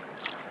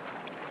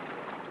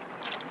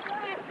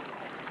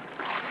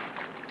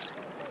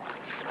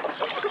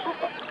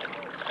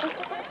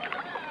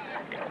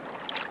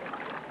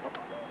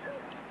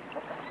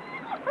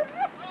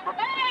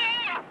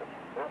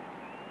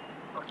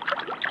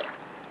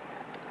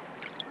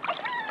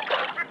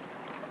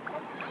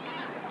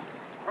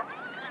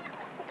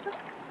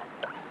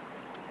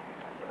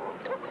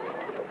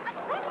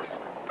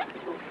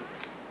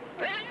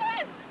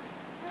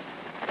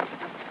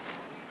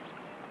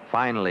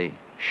 Finally,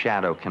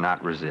 Shadow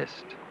cannot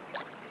resist.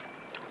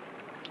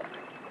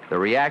 The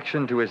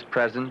reaction to his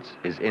presence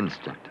is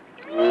instant.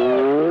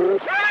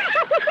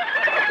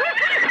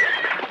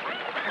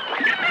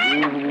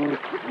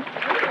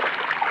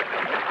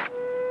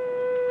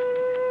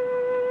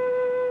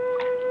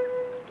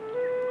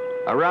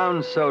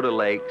 Around soda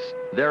lakes,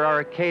 there are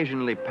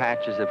occasionally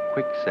patches of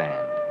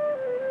quicksand.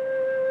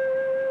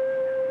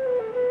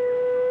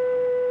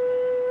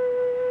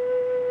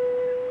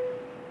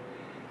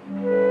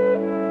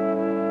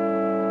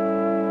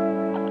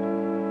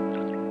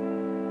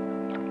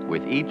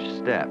 With each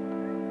step,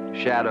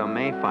 Shadow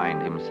may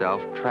find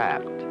himself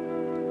trapped.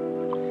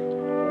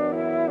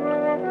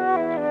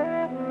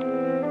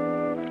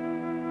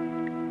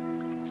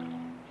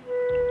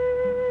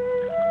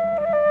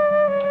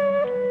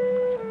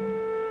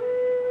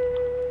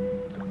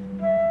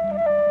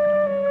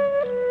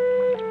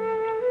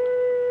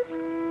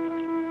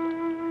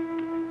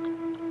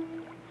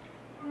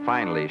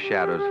 Finally,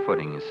 Shadow's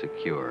footing is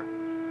secure.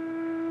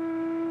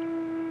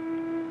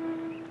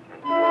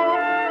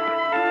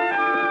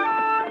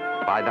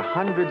 By the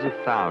hundreds of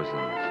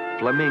thousands,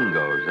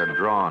 flamingos are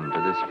drawn to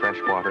this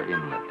freshwater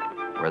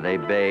inlet, where they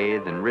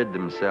bathe and rid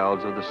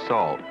themselves of the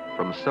salt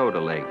from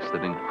soda lakes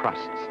that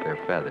encrusts their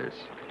feathers.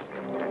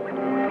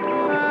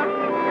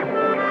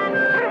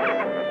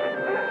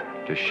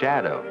 To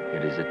Shadow,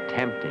 it is a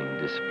tempting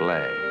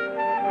display.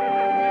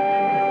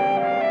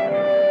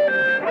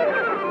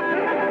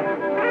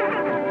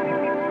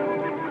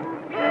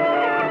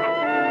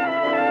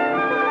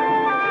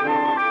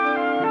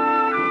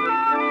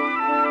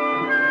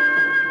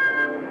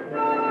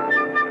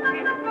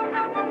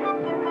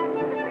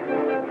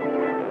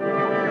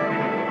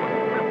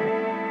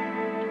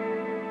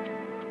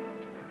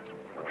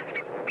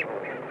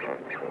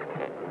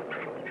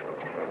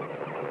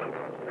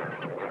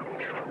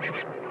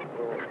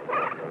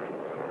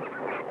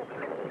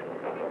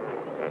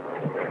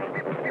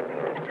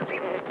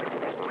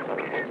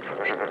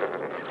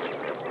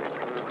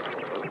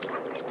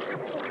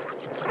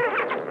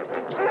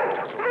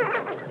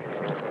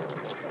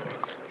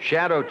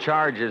 Shadow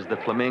charges the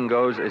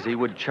flamingos as he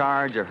would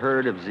charge a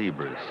herd of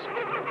zebras.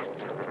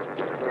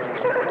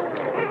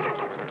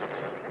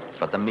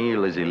 But the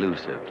meal is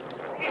elusive.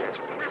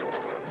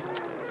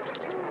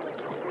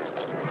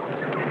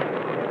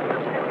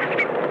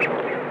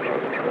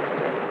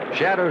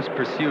 Shadow's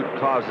pursuit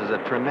causes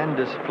a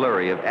tremendous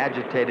flurry of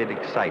agitated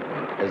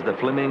excitement as the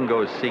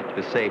flamingos seek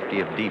the safety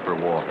of deeper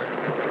water.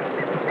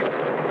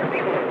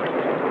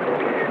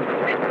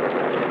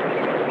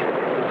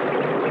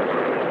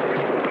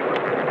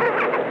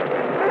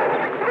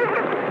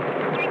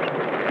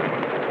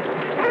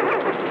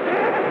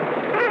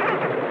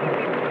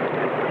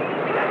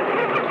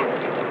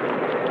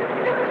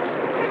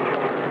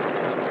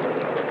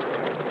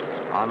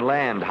 On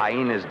land,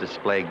 hyenas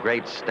display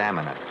great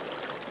stamina.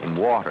 In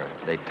water,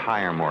 they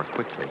tire more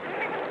quickly.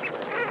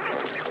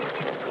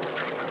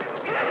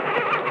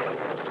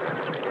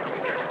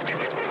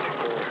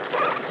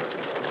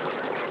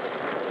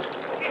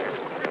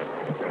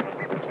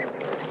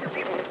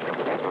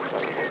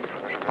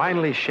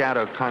 Finally,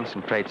 Shadow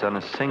concentrates on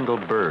a single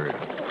bird.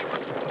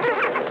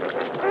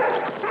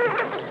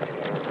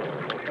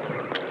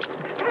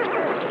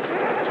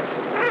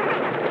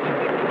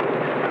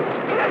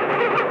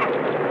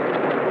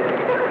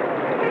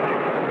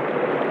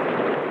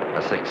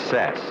 A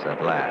success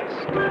at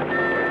last.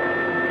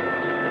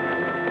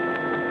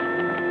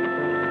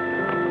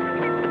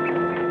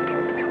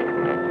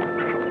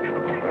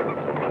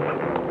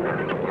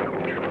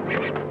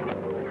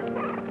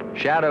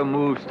 Shadow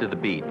moves to the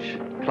beach,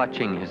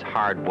 clutching his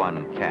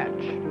hard-won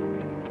catch.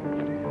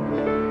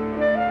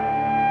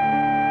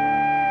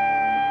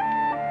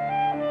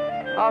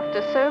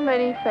 After so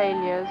many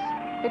failures,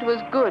 it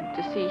was good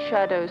to see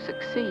Shadow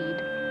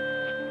succeed.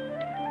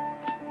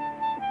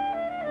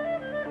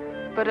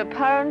 But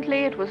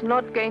apparently it was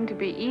not going to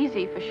be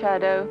easy for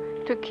Shadow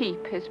to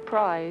keep his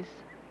prize.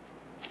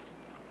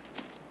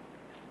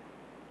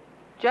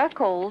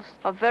 Jackals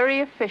are very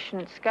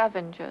efficient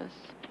scavengers.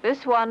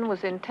 This one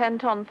was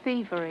intent on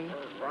thievery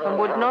and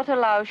would not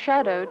allow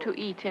Shadow to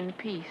eat in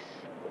peace.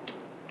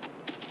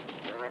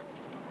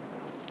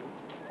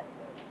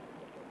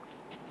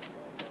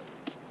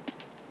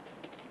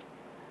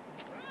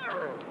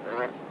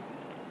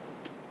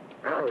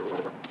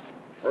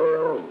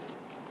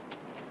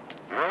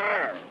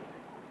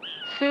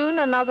 Soon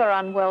another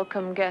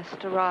unwelcome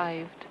guest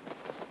arrived.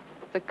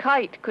 The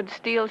kite could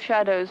steal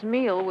Shadow's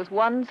meal with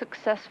one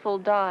successful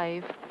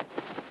dive.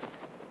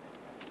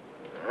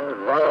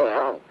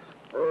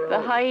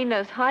 The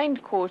hyena's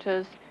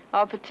hindquarters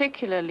are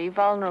particularly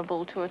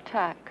vulnerable to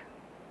attack.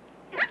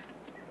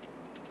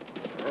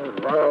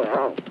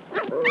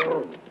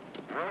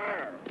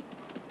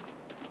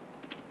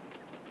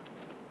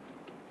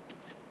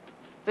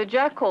 The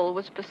jackal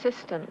was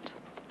persistent,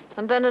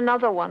 and then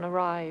another one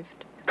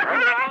arrived.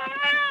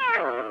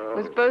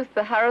 With both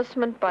the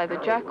harassment by the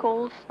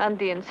jackals and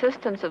the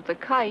insistence of the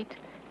kite,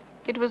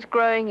 it was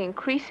growing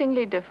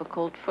increasingly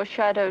difficult for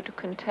Shadow to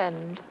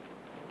contend.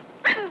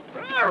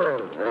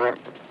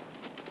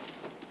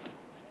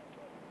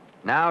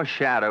 Now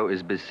Shadow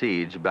is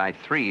besieged by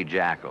 3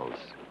 jackals.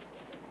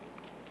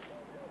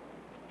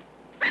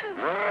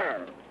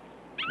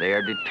 They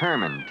are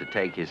determined to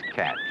take his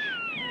catch.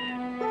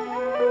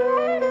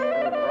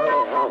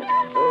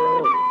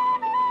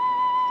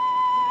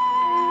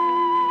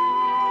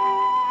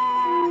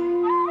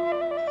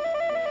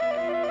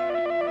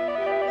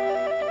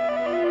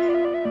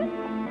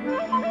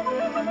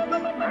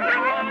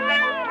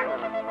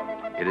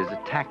 It is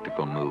a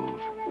tactical move.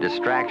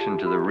 Distraction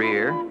to the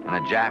rear, and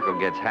a jackal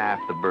gets half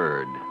the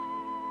bird.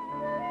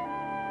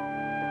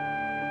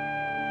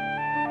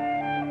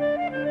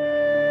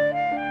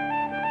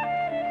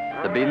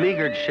 The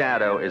beleaguered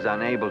Shadow is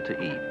unable to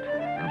eat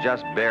and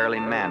just barely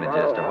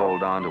manages to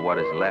hold on to what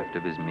is left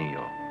of his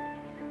meal.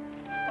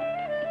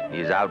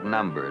 He is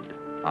outnumbered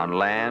on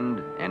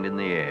land and in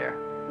the air.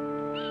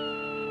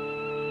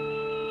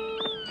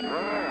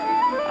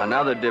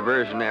 Another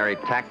diversionary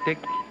tactic,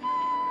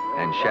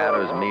 and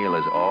Shadow's meal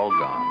is all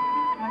gone.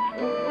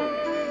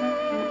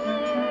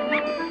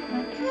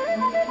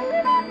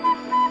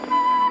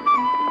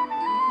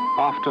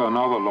 After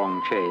another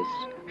long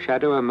chase,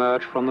 Shadow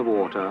emerged from the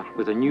water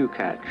with a new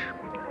catch.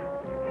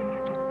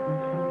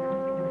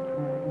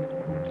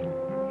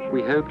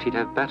 We hoped he'd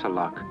have better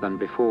luck than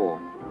before.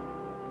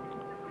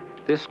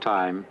 This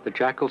time, the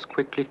jackals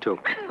quickly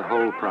took the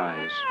whole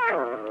prize.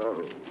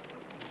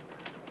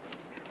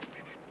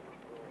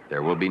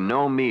 There will be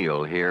no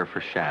meal here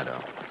for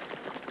Shadow.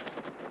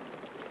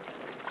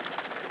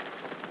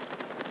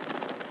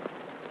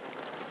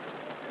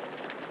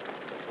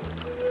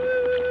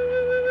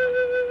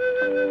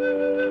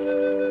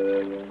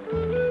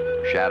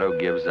 Shadow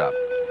gives up,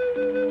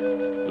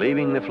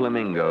 leaving the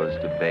flamingos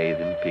to bathe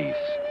in peace.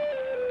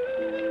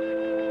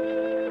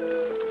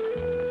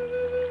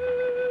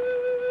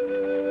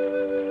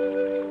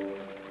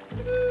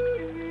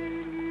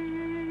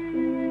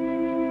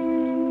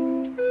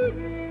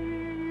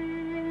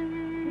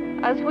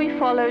 As we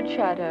followed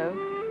Shadow,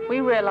 we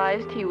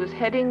realized he was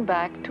heading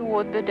back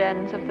toward the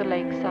dens of the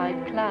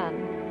Lakeside clan.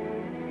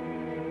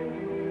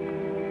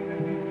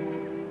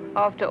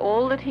 After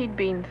all that he'd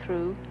been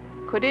through,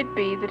 could it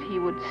be that he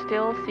would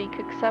still seek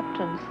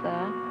acceptance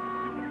there?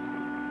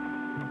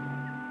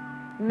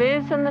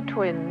 Miz and the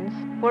twins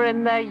were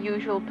in their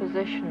usual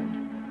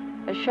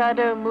position. A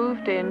shadow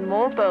moved in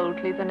more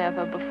boldly than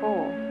ever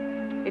before.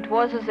 It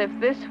was as if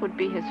this would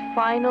be his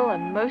final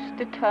and most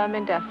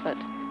determined effort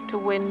to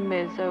win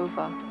Miz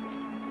over.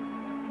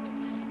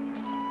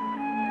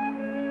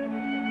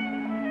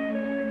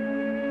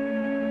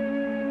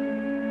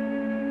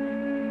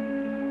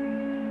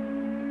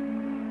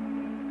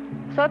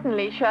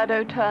 Suddenly,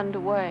 Shadow turned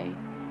away.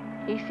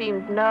 He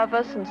seemed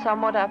nervous and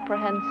somewhat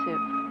apprehensive.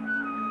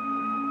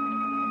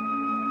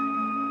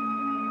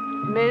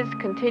 Miz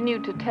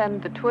continued to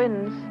tend the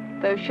twins,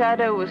 though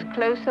Shadow was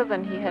closer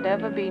than he had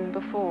ever been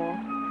before.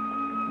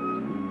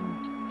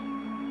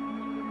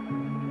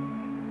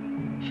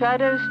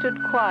 Shadow stood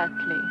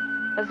quietly,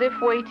 as if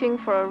waiting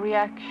for a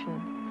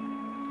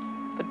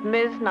reaction, but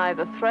Miz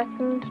neither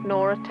threatened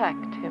nor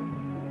attacked him.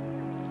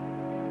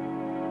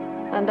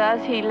 And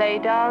as he lay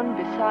down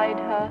beside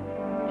her,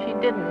 she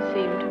didn't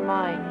seem to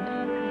mind.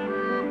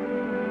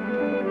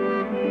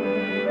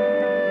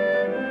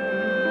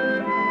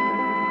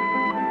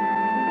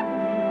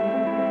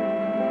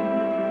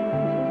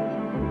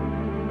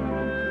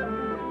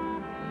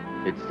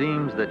 It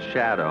seems that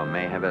Shadow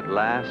may have at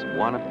last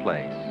won a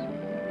place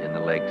in the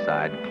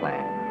Lakeside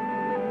clan.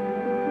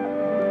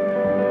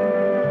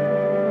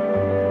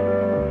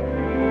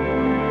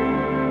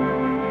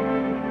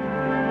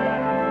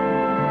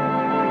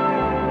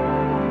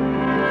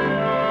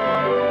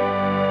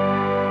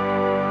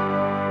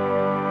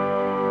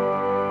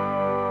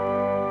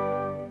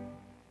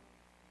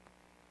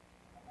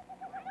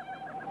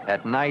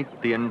 At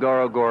night, the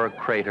Ngorongoro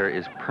crater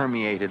is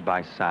permeated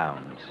by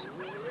sounds,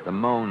 the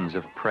moans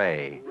of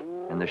prey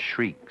and the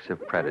shrieks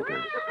of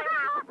predators.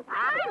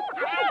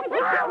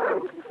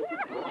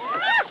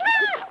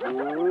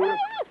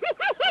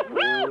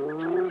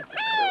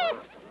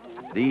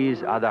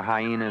 These are the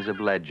hyenas of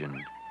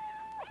legend,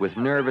 with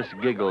nervous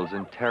giggles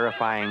and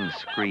terrifying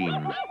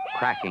screams,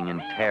 cracking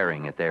and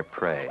tearing at their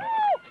prey.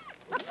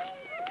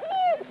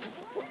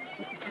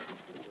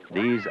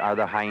 These are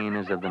the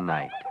hyenas of the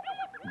night,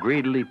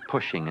 greedily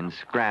pushing and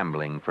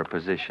scrambling for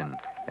position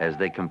as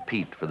they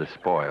compete for the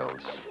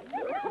spoils.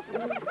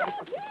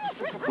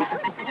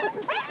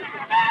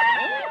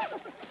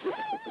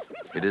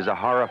 It is a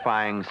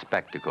horrifying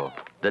spectacle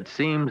that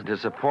seems to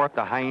support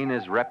the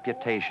hyena's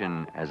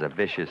reputation as a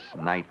vicious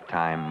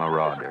nighttime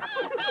marauder.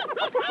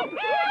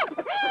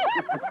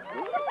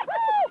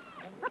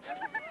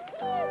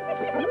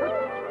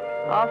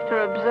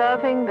 After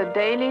observing the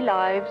daily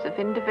lives of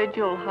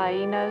individual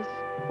hyenas,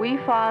 we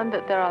found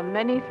that there are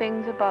many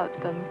things about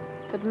them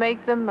that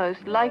make them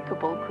most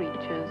likable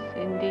creatures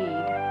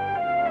indeed.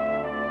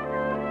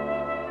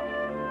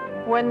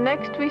 When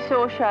next we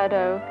saw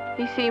Shadow,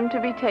 he seemed to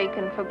be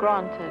taken for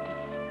granted.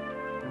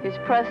 His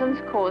presence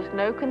caused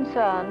no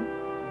concern,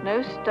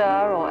 no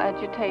stir or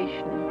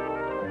agitation.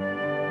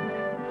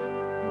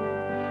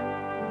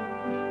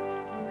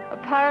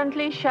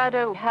 Apparently,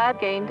 Shadow had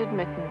gained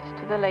admittance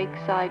to the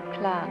Lakeside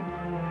clan.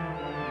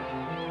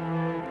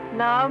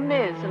 Now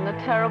Miz and the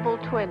terrible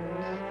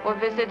twins were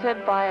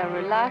visited by a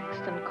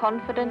relaxed and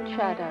confident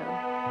Shadow.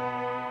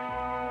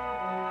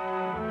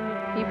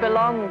 He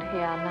belonged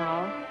here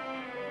now.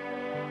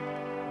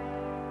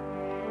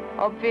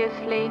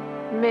 Obviously,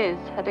 Miz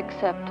had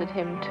accepted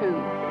him too.